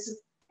this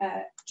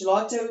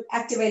gelato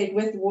activated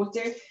with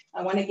water,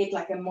 I want to get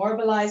like a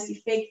marbleized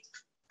effect.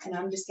 And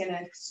I'm just going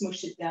to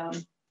smoosh it down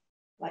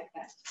like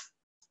that.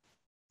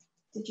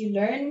 Did you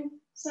learn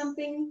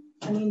something?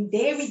 I mean,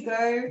 there we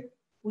go.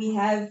 We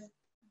have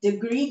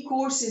degree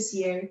courses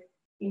here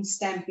in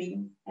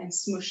stamping and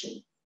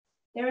smooshing.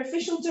 They're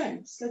official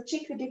terms. So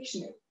check the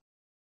dictionary.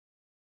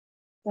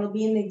 They'll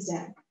be in the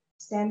exam.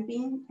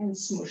 Stamping and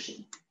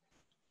smooshing.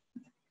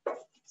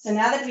 So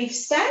now that we've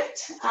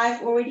stamped,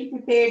 I've already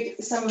prepared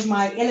some of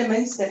my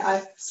elements that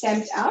I've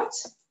stamped out.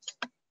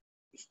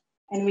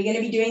 And we're going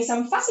to be doing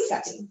some fussy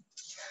cutting.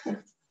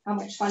 How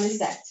much fun is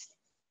that?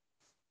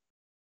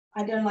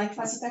 I don't like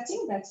fussy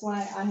cutting. That's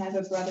why I have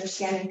a brother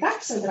scan and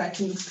cut, so that I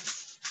can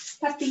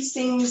cut these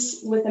things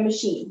with a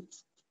machine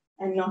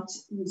and not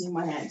using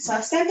my hands. So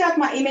I've stamped out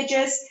my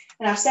images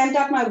and I've stamped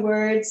out my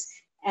words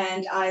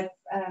and I've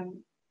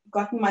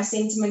gotten my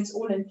sentiments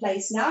all in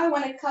place. Now I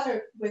want to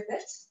color with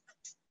it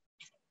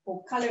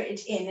or color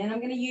it in. And I'm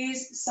going to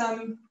use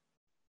some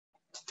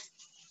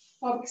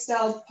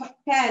Faber-Castell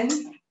Pan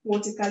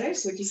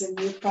watercolors, which is a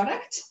new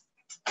product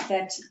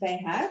that they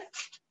have,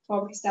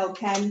 Faber-Castell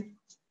Pan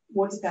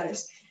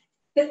watercolors.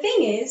 The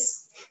thing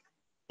is,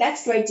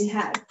 that's great to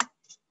have,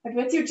 but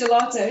with your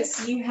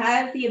gelatos, you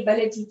have the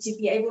ability to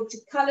be able to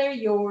color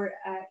your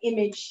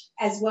image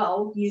as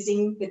well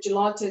using the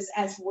gelatos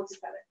as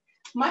watercolor,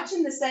 much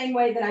in the same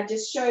way that I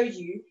just showed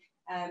you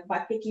by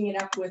picking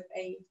it up with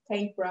a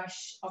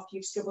paintbrush after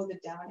you've scribbled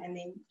it down and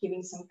then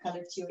giving some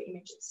color to your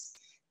images.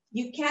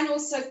 You can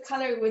also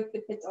color with the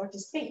PITT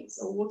Artist paints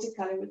or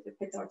watercolor with the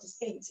PITT Artist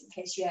paints. In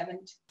case you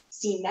haven't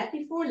seen that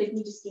before, let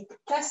me just get the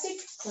plastic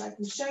so I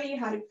can show you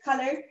how to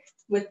color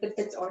with the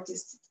PITT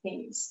Artist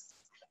paints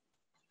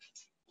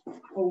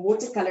or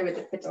watercolor with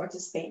the PITT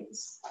Artist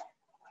paints.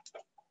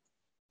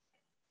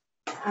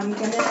 I'm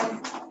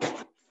gonna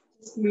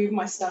just move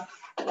my stuff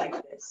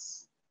like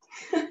this.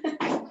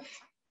 There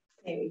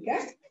we go.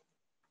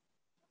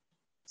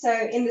 So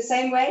in the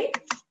same way,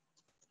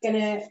 I'm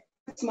gonna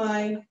put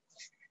my,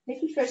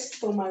 let me first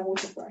fill my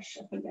water brush.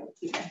 I think that would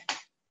be the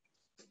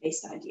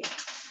best idea.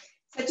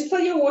 So to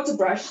fill your water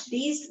brush,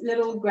 these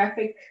little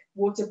graphic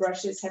water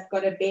brushes have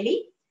got a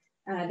belly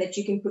that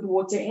you can put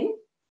water in,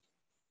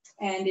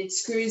 and it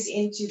screws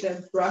into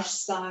the brush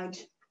side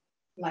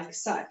like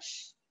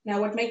such.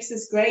 Now, what makes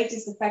this great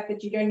is the fact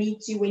that you don't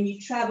need to, when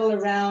you travel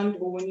around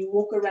or when you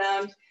walk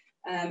around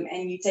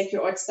and you take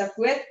your art stuff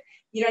with,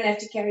 you don't have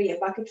to carry a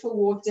bucket full of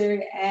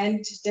water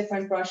and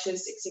different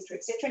brushes, etc.,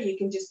 etc. You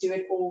can just do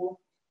it all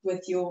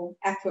with your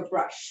aqua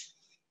brush.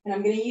 And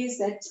I'm going to use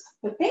that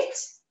pipette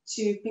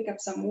to pick up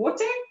some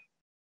water,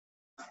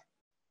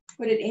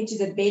 put it into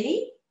the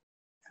belly.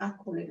 I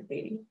call it a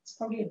belly. It's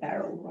probably a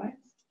barrel, right?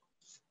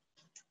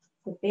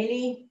 The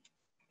belly,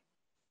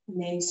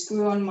 and then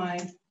screw on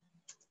my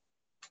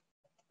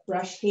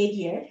brush head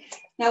here.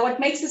 Now, what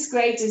makes this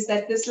great is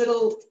that this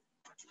little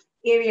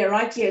area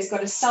right here has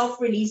got a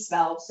self-release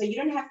valve. So you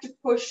don't have to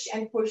push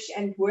and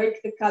work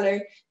the color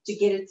to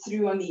get it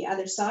through on the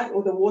other side,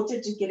 or the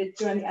water to get it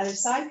through on the other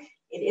side.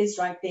 It is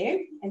right there.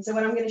 And so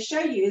what I'm going to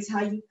show you is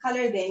how you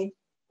color then,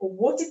 or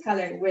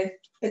watercolor with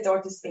PITT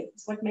Artist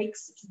paints. What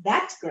makes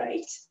that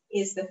great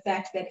is the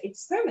fact that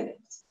it's permanent.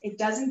 It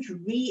doesn't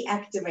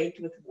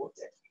reactivate with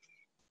water.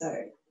 So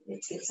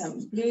let's get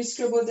some blue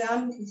scribble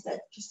down. Is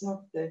that just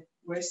not the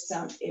worst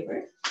sound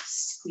ever?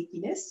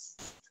 Squeakiness.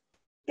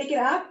 Pick it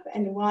up,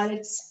 and while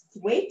it's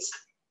wet,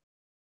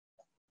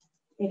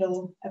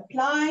 it'll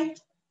apply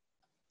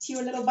to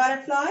your little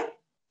butterfly.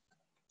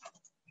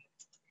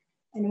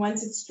 And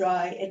once it's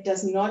dry, it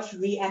does not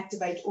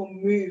reactivate or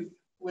move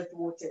with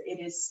water. It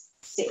is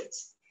set.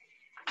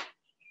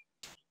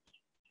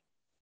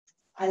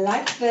 I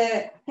like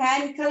the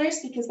pan colors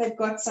because they've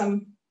got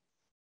some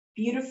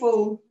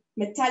beautiful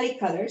metallic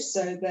colors.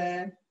 So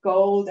the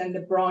gold and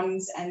the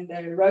bronze and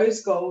the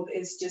rose gold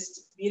is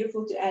just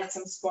beautiful to add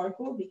some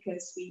sparkle,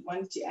 because we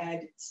want to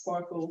add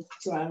sparkle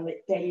to our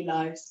daily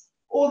lives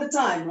all the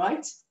time,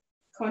 right?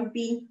 Can't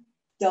be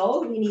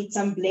dull. We need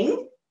some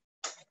bling.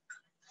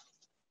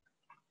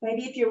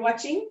 Maybe if you're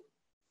watching,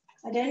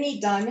 I don't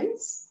need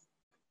diamonds.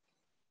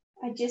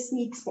 I just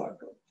need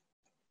sparkle.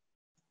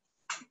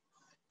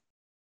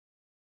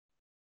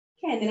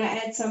 Okay, and then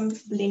I add some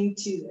bling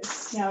to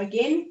this. Now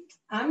again,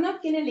 I'm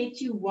not going to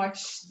let you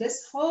watch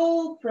this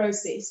whole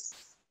process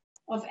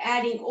of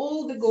adding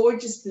all the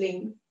gorgeous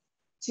bling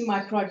to my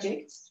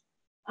project.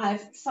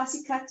 I've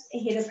fussy cut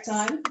ahead of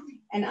time,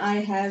 and I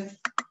have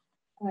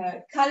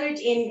colored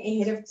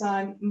in ahead of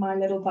time my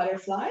little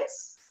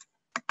butterflies.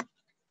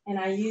 And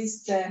I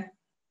used the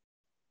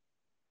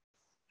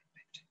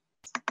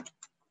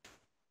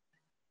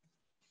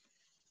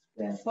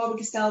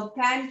Faber-Castell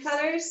pan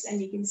colors,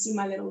 and you can see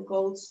my little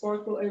gold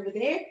sparkle over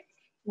there.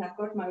 And I've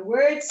got my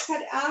words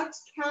cut out.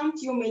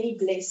 Count your many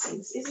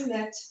blessings. Isn't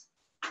that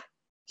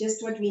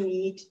just what we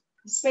need,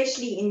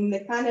 especially in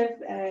the kind of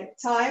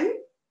time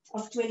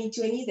of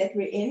 2020 that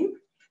we're in?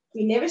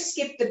 We never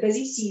skip the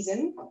busy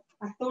season.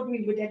 I thought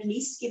we would at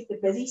least skip the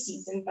busy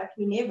season, but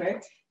we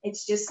never.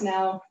 It's just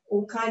now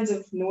all kinds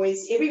of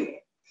noise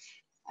everywhere.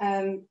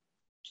 And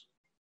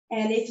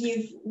if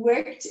you've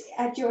worked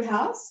at your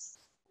house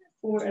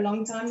for a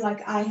long time,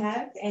 like I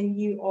have, and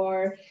you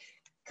are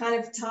kind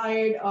of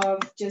tired of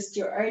just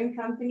your own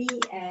company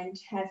and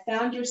have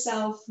found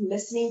yourself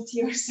listening to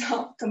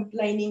yourself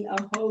complaining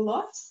a whole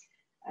lot,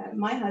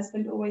 my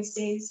husband always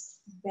says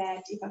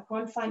that if I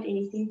can't find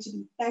anything to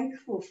be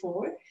thankful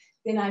for,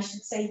 then I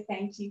should say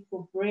thank you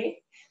for breath,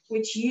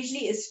 which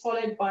usually is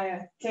followed by a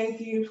thank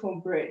you for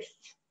breath.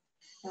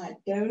 I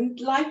don't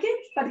like it,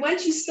 but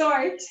once you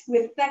start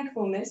with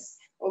thankfulness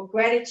or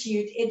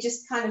gratitude, it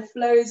just kind of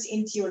flows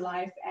into your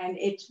life, and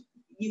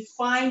you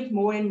find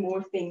more and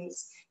more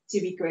things to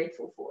be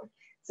grateful for.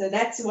 So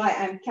that's why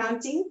I'm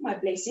counting my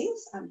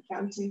blessings. I'm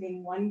counting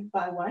them one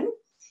by one.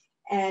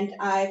 And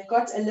I've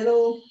got a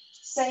little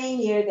saying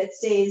here that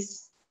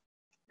says,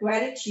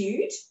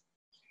 gratitude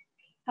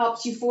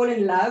helps you fall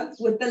in love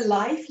with the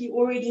life you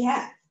already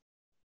have,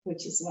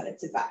 which is what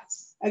it's about.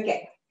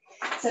 Okay,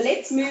 so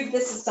let's move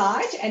this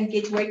aside and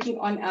get working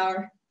on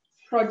our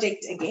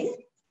project again.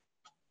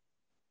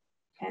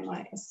 Am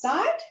I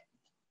aside?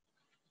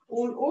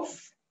 All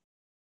off?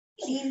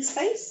 Clean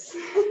space?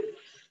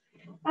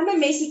 I'm a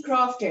messy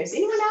crafter. Is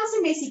anyone else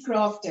a messy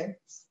crafter?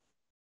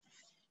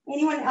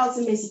 Anyone else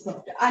a messy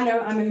crafter? I know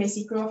I'm a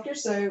messy crafter,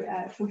 so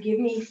forgive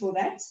me for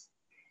that.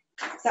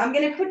 So I'm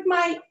going to put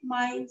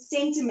my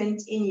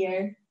sentiment in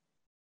here,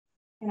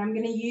 and I'm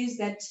going to use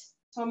that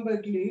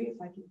Tombow glue,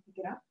 if I can pick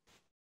it up.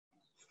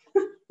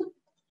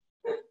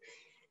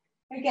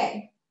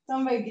 Okay,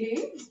 Tombow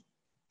glue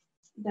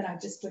that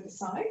I've just put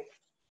aside.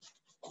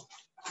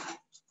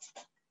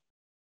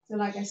 So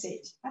like I said,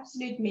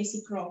 absolute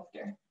messy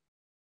crafter.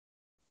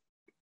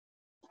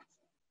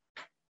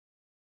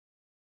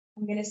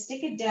 I'm going to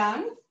stick it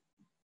down.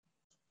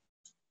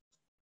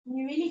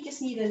 You really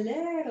just need a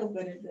little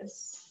bit of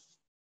this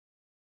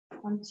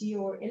onto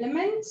your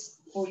element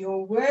or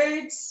your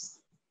words,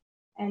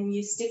 and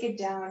you stick it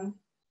down.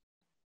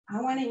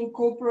 I want to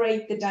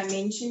incorporate the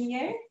dimension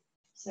here,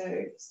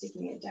 so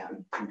sticking it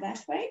down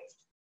that way.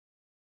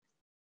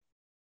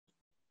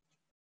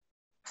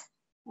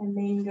 And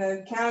then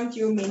go count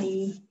your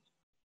many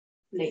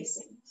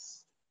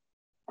blessings.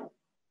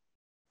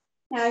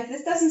 Now, if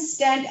this doesn't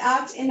stand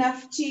out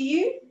enough to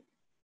you,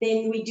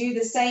 then we do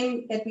the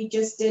same that we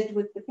just did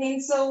with the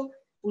pencil.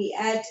 We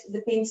add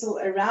the pencil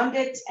around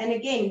it. And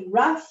again,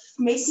 rough,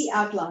 messy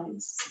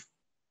outlines.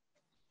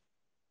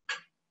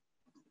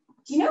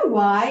 Do you know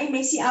why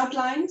messy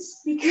outlines?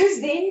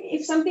 Because then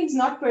if something's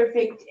not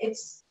perfect,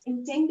 it's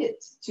intended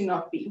to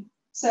not be.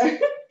 So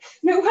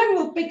no one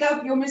will pick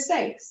up your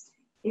mistakes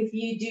if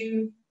you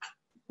do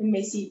the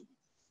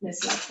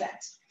messiness like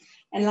that.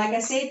 And like I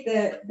said,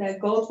 the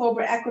Gold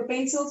Faber Aqua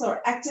pencils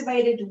are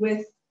activated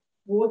with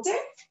water.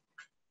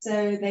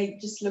 So they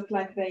just look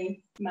like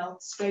they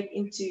melt straight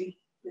into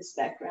this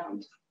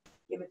background.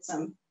 Give it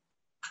some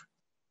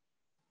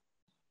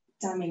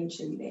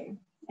dimension there.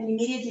 And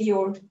immediately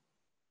your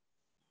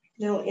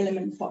little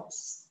element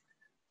pops.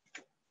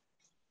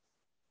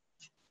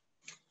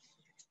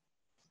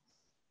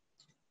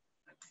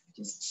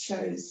 Just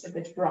shows a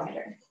bit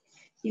brighter.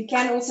 You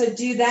can also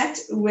do that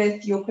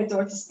with your PITT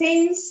Artist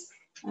pens.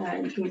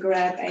 You can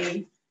grab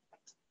a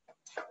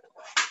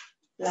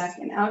black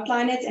and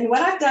outline it. And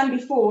what I've done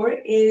before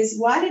is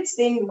while it's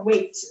then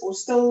wet or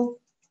still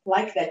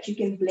like that, you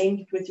can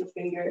blend it with your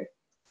finger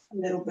a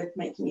little bit,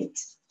 making it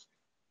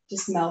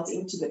just melt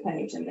into the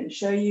page, and then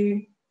show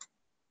you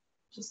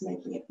just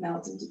making it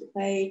melt into the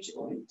page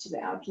or into the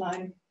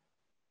outline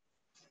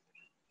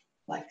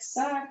like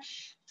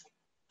such.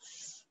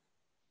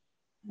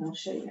 I'll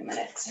show you in a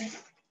minute.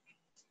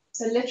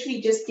 So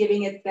literally just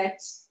giving it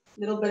that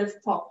little bit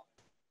of pop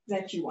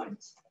that you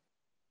want.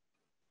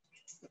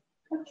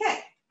 Okay.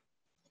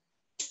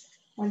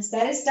 Once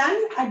that is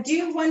done, I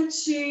do want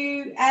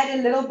to add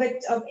a little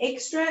bit of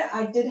extra.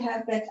 I did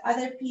have that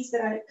other piece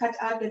that I cut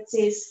out that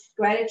says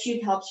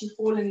gratitude helps you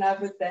fall in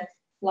love with the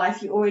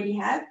life you already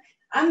have.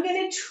 I'm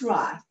going to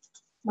try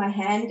my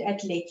hand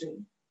at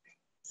lettering.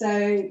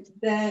 So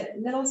the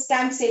little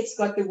stamp set's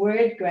got the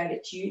word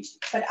gratitude,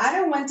 but I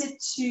don't want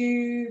it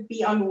to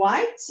be on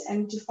white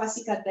and to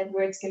fussy cut that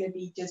word. It's going to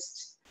be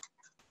just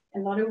a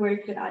lot of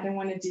work that I don't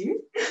want to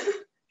do.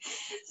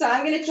 So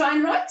I'm going to try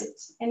and write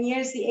it. And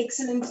here's the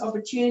excellent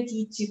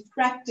opportunity to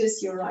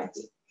practice your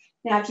writing.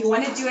 Now, if you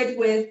want to do it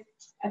with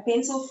a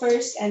pencil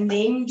first and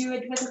then do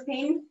it with a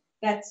pen,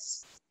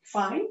 that's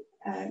fine.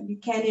 You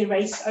can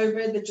erase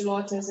over the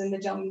gelatos and the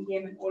gel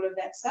medium and all of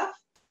that stuff.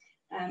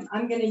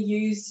 I'm going to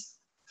use,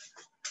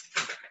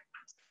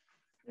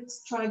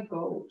 let's try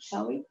gold,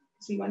 shall we?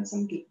 Because we want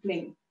some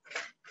bling.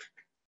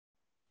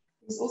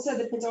 There's also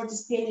the PITT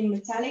Artist pen in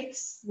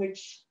metallics,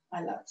 which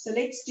I love. So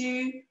let's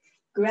do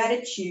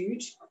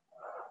gratitude.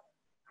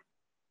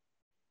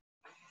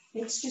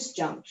 Let's just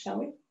jump, shall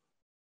we?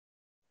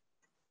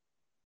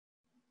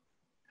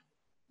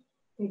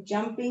 We're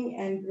jumping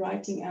and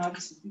writing out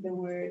the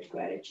word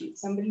gratitude.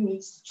 Somebody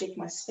needs to check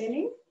my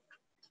spelling.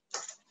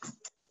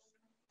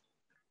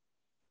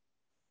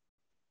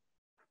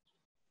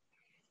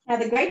 Now,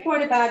 the great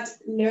part about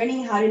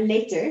learning how to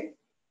letter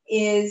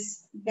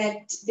is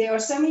that there are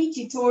so many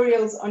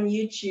tutorials on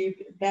YouTube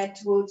that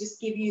will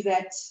just give you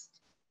that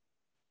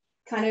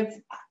kind of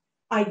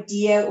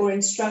idea or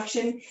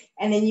instruction,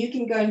 and then you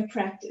can go and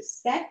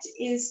practice. That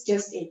is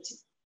just it.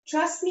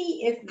 Trust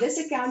me, if this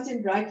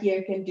accountant right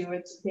here can do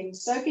it, then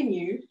so can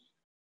you.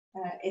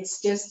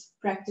 It's just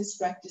practice,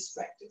 practice,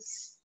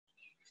 practice.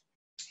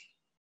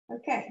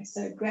 Okay,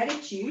 so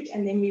gratitude,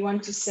 and then we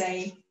want to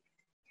say,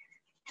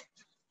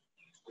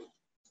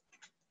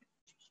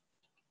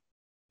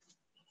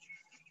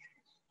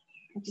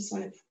 I just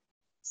want to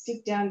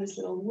stick down this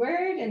little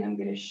word, and I'm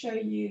going to show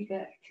you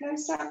the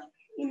close-up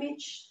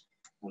image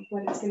of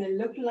what it's going to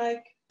look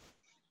like.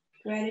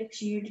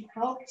 Gratitude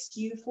helps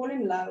you fall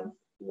in love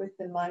with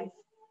the life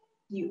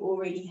you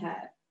already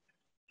have.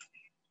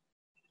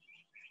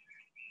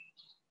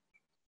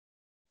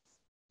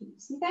 You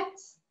see that?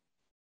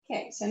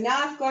 Okay, so now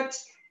I've got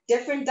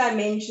different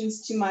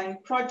dimensions to my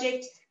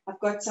project. I've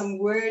got some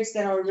words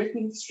that are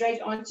written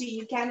straight onto.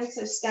 You can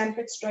also stamp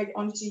it straight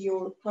onto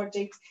your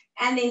project,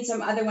 and then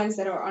some other ones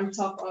that are on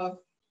top of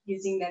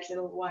using that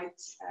little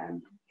white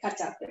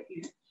cutout that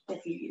you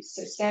use.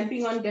 So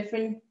stamping on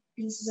different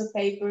pieces of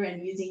paper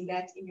and using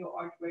that in your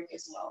artwork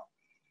as well.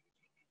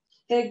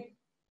 The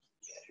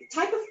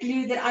type of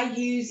glue that I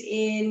use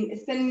in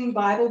thin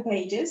Bible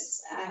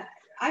pages,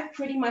 I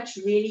pretty much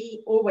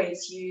really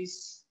always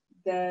use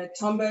the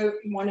Tombow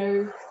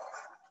Mono.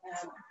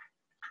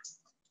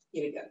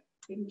 Here we go.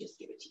 Let me just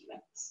give it to you.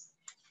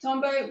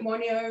 Tombow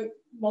Mono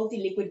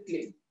multi-liquid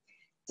glue.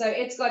 So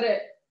it's got a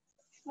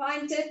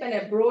fine tip and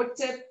a broad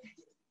tip.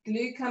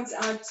 Glue comes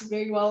out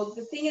very well.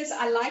 The thing is,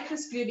 I like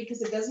this glue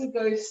because it doesn't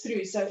go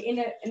through. So in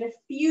a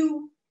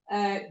few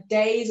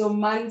days or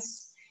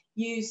months,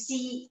 you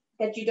see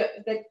that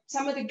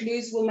some of the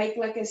glues will make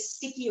like a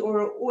sticky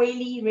or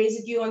oily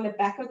residue on the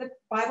back of the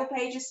Bible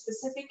pages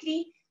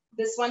specifically.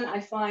 This one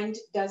I find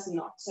does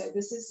not. So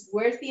this is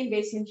worth the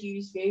investment. You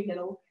use very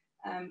little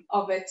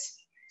of it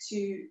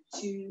to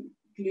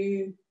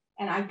glue,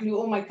 and I glue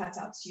all my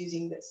cutouts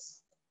using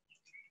this.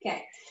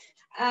 Okay.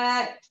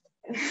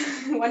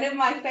 One of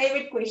my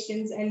favorite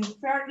questions, and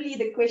probably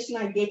the question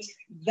I get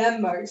the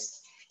most,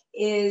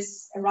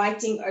 is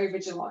writing over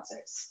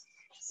gelatos.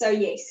 So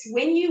yes,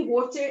 when you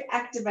water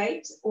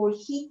activate or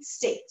heat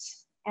set,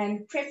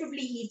 and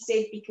preferably heat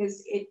set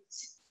because it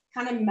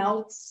kind of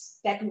melts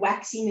that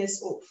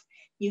waxiness off,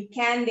 you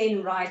can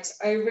then write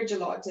over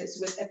gelatos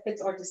with a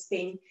PITT Artist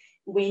pen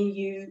when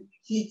you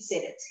heat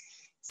set it.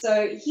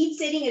 So heat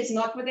setting is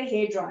not with a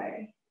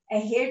hairdryer. A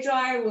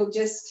hairdryer will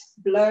just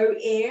blow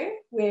air,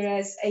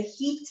 whereas a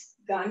heat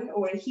gun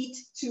or a heat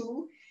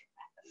tool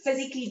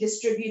physically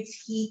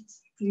distributes heat,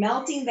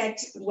 melting that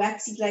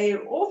waxy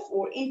layer off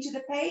or into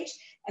the page.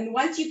 And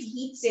once you've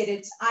heat set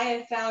it, I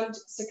have found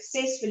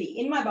successfully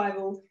in my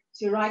Bible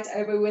to write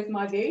over with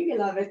my very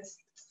beloved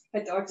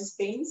PITT Artist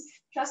pens.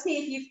 Trust me,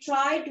 if you've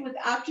tried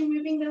without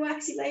removing the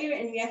waxy layer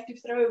and you have to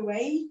throw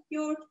away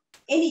your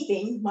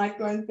anything,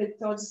 micro and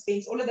PITT Artist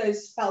pens, all of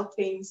those felt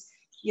pens,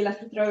 you'll have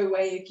to throw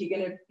away if you're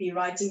going to be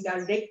writing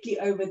directly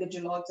over the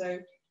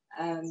gelato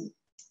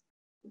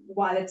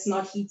while it's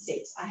not heat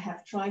set. I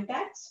have tried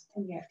that,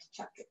 and you have to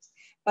chuck it.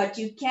 But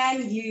you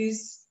can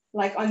use,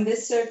 like on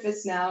this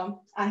surface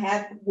now, I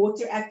have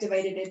water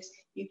activated it.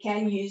 You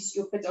can use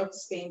your PITT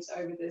Artist pens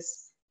over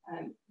this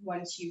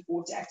once you've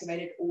water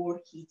activated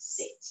or heat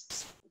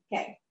set.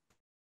 Okay.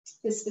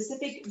 The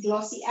specific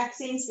glossy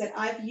accents that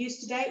I've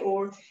used today,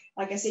 or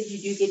like I said, you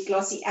do get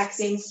glossy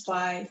accents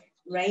by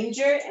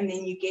Ranger, and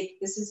then you get,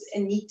 this is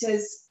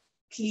Anita's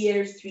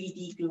clear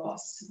 3D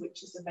gloss,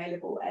 which is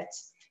available at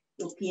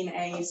your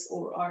P&As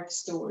or art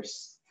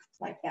stores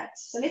like that.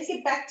 So let's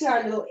get back to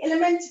our little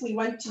element. We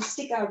want to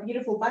stick our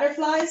beautiful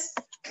butterflies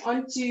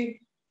onto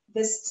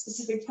this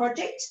specific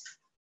project.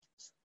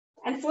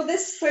 And for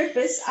this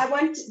purpose, I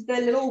want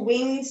the little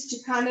wings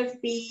to kind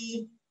of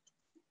be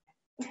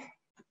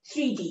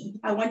 3D.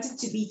 I want it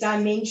to be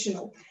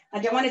dimensional. I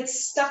don't want it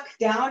stuck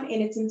down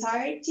in its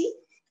entirety.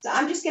 So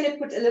I'm just going to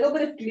put a little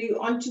bit of glue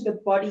onto the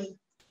body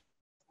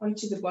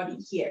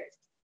here.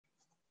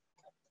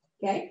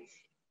 Okay.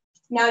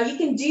 Now you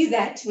can do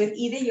that with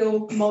either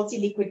your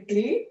multi-liquid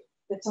glue,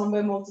 the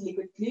Tombow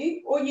multi-liquid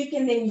glue, or you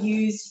can then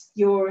use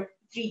your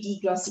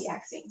 3D glossy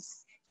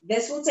accents.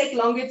 This will take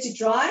longer to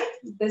dry.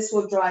 This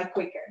will dry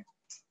quicker.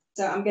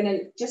 So I'm going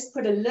to just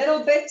put a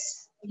little bit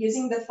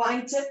using the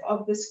fine tip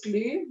of this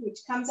glue, which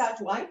comes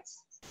out white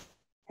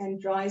and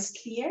dries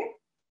clear.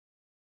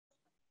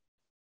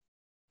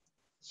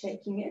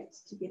 Shaking it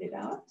to get it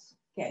out.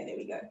 Okay, there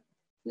we go.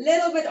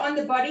 Little bit on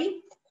the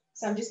body.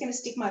 So I'm just going to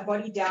stick my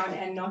body down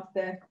and not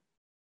the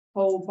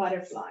whole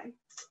butterfly.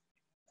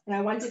 And I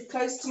want it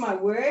close to my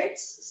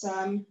words. So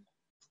I'm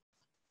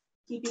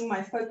keeping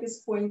my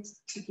focus point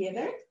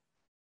together.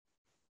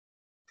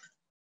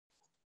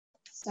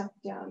 Stuck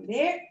down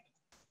there.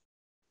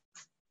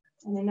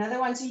 And another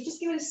one. So you just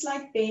give it a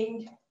slight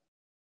bend.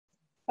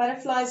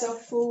 Butterflies are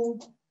full.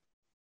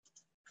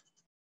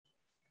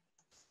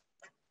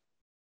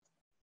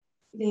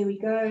 There we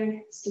go.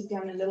 Stick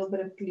down a little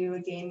bit of glue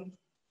again.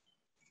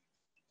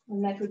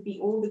 And that would be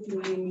all the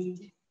glue you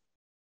need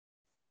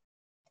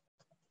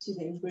to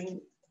then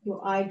bring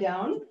your eye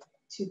down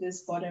to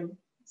this bottom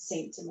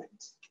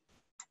sentiment.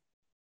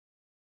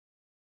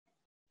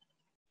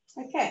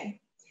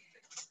 Okay.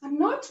 I'm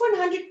not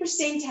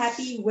 100%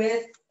 happy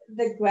with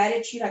the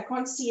gratitude. I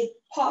can't see it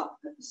pop.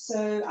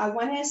 So I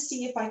want to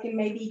see if I can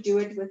maybe do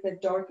it with a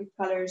darker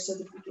color so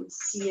that we can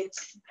see it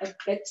a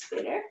bit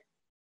better.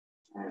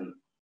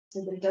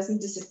 So that it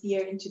doesn't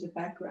disappear into the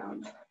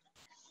background.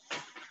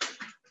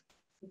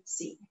 Let's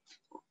see.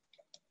 You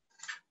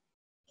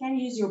can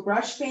use your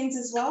brush pens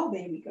as well.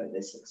 There we go.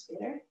 This looks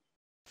better.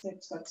 So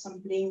it's got some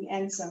bling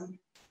and some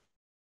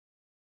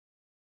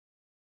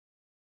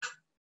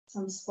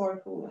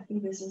sparkle. I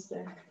think this is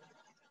the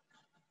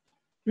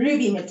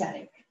ruby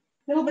metallic.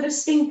 A little bit of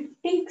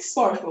pink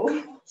sparkle.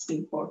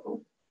 Pink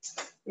sparkle.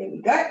 There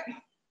we go.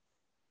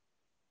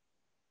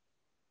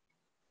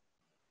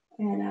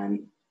 And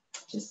I'm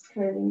just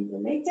curving the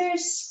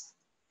letters.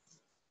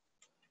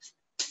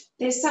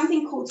 There's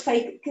something called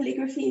fake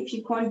calligraphy. If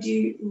you can't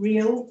do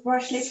real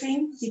brush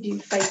lettering, you do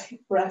fake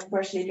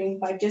brush lettering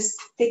by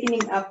just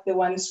thickening up the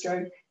one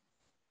stroke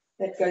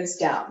that goes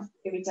down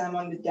every time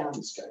on the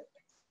down stroke.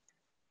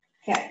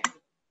 Okay.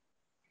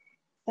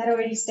 That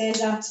already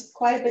stands out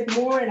quite a bit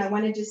more, and I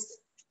want to just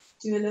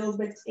do a little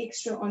bit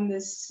extra on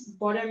this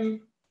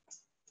bottom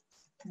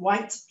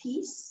white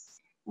piece.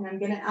 And I'm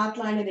going to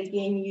outline it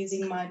again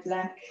using my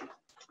black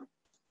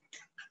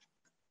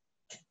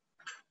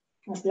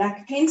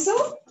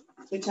pencil,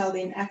 which I'll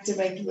then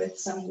activate with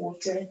some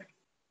water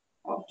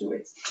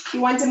afterwards. If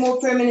you want a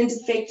more permanent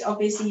effect,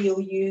 obviously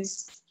you'll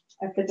use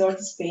a PITT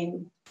Artist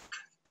pen.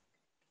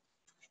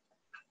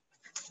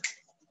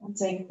 I'm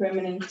saying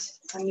permanent,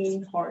 I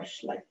mean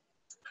harsh, like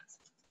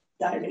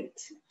direct,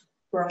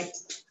 bright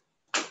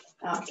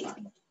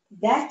outline.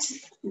 That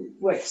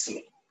works for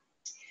me.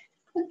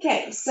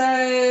 Okay,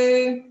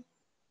 so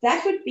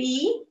that would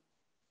be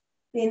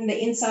then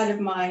the inside of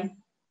my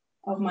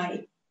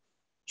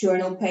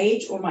journal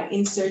page or my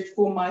insert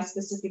for my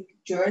specific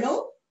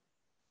journal.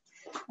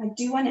 I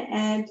do want to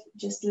add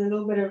just a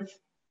little bit of,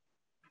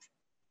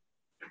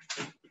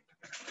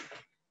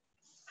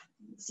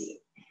 let's see,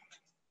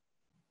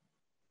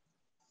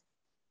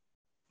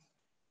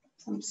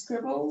 some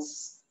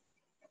scribbles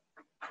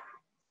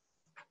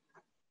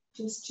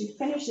just to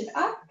finish it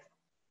up.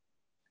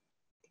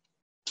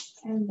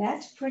 And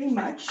that pretty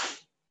much,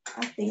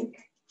 I think,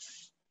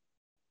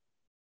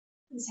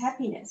 is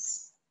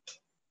happiness.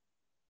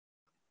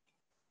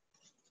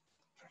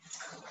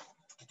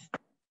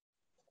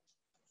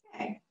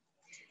 Okay.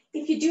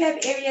 If you do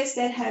have areas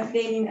that have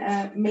been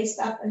messed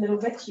up a little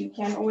bit, you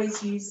can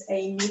always use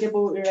a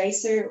kneadable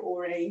eraser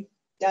or a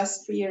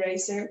dust-free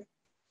eraser.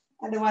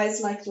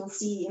 Otherwise, like you'll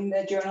see in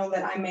the journal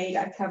that I made,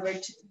 I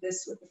covered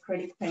this with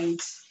acrylic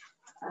paint.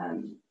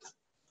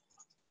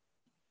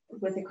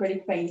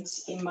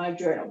 In my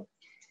journal.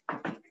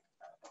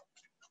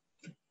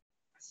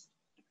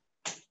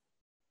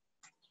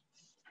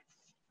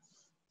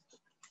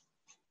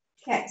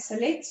 Okay, so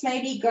let's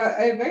maybe go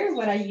over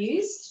what I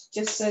used,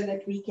 just so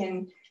that we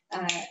can,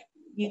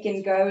 you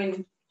can go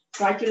and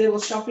write your little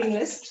shopping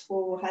list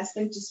for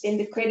husband to spend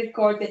the credit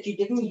card that you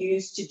didn't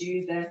use to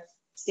do the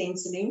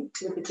stenciling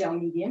with the gel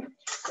medium,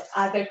 the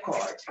other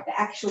card, the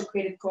actual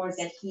credit card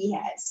that he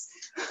has.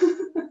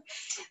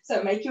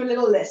 So make your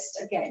little list.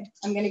 Okay,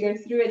 I'm going to go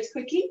through it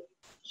quickly.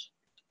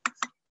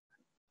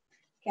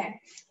 Okay,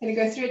 I'm going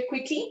to go through it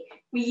quickly.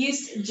 We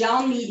used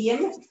gel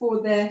medium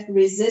for the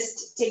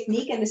resist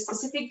technique, and the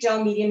specific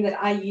gel medium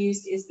that I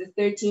used is the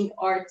 13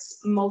 Arts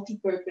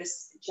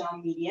multi-purpose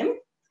gel medium.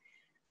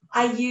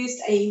 I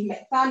used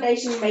a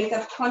foundation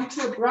makeup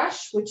contour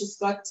brush, which has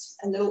got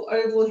a little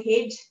oval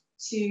head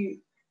to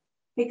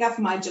pick up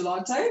my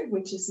gelato,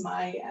 which is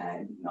my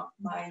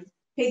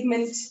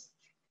pigment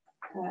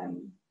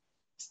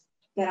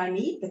that I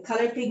need, the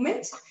color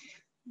pigment.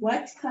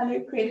 What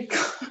color credit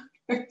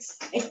card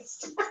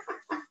space?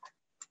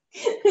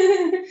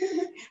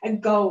 A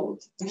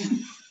gold,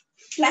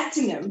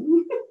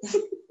 platinum.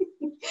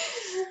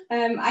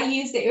 I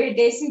use the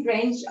iridescent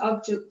range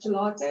of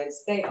gelatos.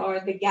 They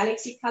are the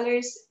galaxy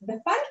colors. The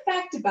fun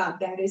fact about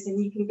that is,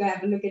 and you can go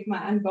have a look at my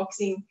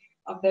unboxing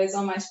of those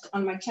on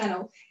my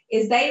channel,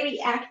 is they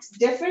react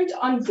different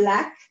on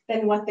black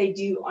than what they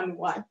do on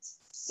white.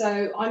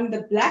 So on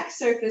the black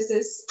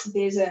surfaces,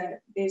 there's a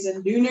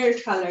lunar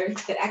color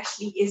that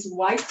actually is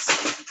white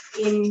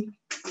in,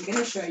 I'm going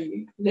to show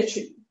you,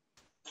 literally,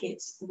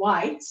 it's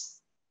white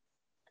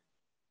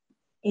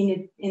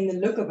in the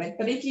look of it.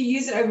 But if you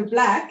use it over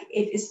black,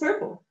 it is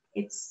purple.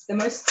 It's the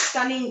most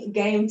stunning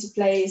game to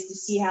play, is to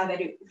see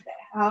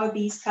how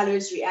these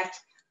colors react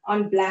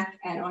on black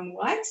and on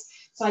white.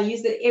 So I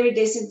use the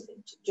iridescent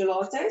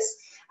gelatos.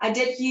 I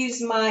did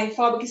use my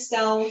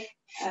Faber-Castell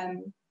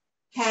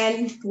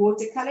pan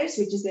watercolors,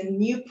 which is a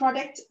new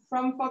product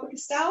from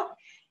Faber-Castell.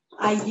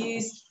 I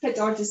used PITT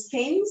Artist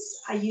pens.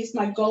 I used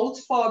my Gold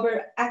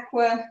Faber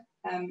Aqua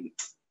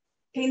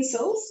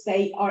pencils.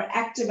 They are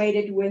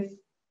activated with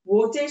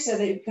water, so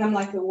they become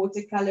like a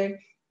watercolor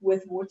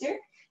with water.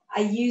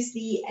 I use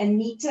the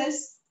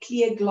Anita's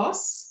Clear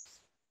Gloss.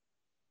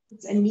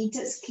 It's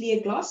Anita's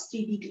Clear Gloss,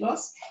 3D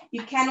gloss.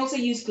 You can also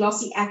use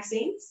glossy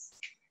accents.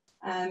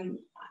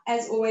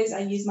 As always,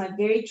 I use my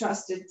very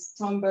trusted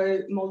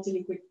Tombow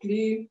multi-liquid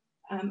glue.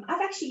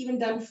 I've actually even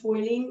done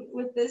foiling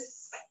with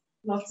this.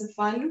 Lots of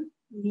fun.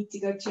 You need to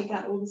go check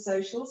out all the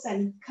socials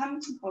and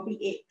come to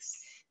Hobby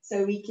X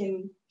so we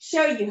can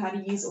show you how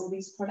to use all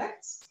these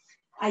products.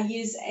 I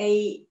use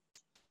a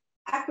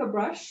aqua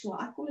brush. Well,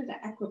 I call it an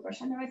aqua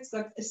brush. I know it's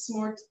got a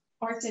smart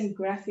art and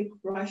graphic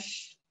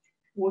brush,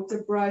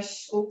 water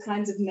brush, all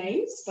kinds of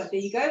names, but there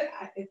you go.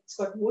 It's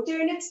got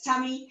water in its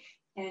tummy,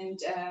 and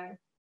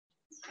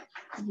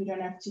you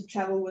don't have to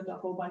travel with a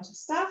whole bunch of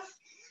stuff.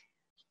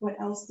 What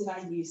else did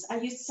I use? I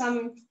used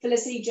some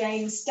Felicity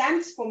Jane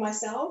stamps for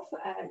myself.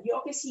 You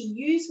obviously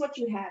use what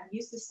you have.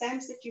 Use the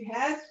stamps that you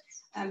have.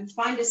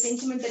 Find a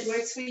sentiment that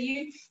works for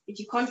you. If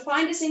you can't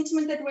find a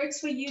sentiment that works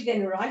for you,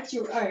 then write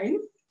your own.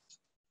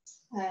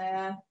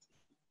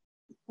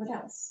 What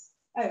else?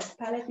 Oh,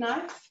 palette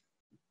knife,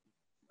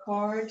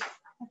 card.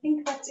 I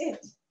think that's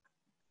it.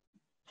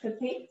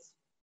 Pipette.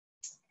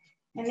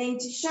 And then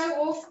to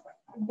show off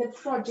the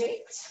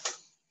project,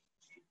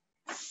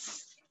 I'll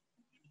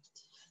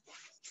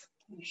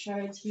show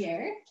it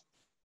here.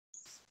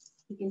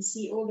 You can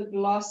see all the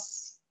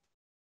gloss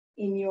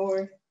in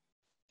your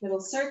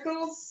little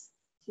circles,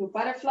 your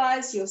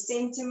butterflies, your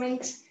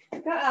sentiment.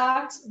 Go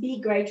out, be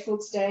grateful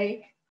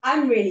today.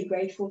 I'm really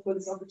grateful for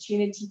this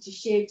opportunity to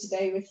share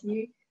today with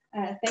you.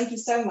 Thank you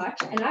so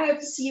much, and I hope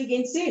to see you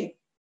again soon.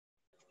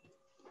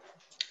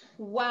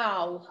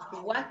 Wow,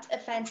 what a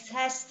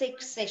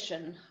fantastic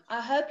session.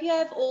 I hope you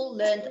have all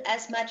learned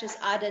as much as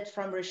I did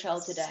from Rochelle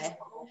today.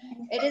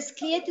 It is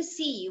clear to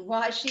see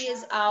why she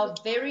is our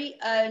very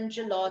own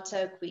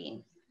gelato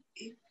queen.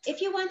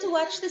 If you want to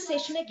watch the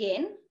session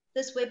again,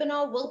 this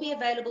webinar will be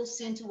available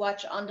soon to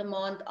watch on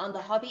demand on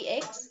the Hobby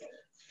X,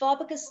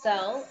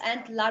 Faber-Castell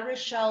and La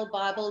Rochelle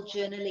Bible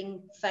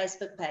Journaling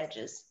Facebook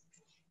pages.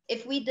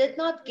 If we did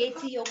not get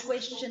to your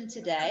question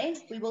today,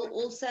 we will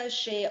also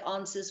share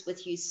answers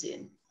with you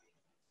soon.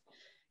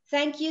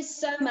 Thank you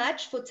so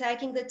much for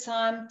taking the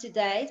time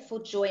today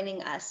for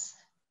joining us.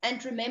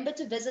 And remember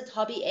to visit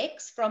Hobby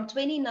X from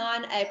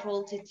 29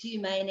 April to 2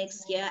 May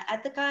next year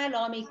at the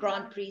Kyalami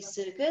Grand Prix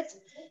Circuit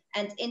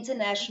and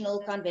International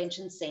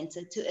Convention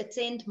Center to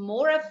attend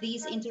more of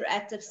these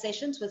interactive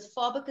sessions with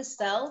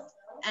Faber-Castell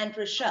and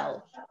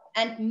Rochelle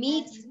and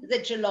meet the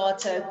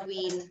Gelato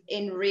Queen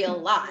in real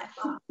life.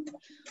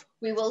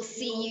 We will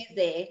see you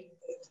there.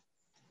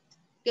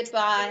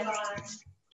 Goodbye.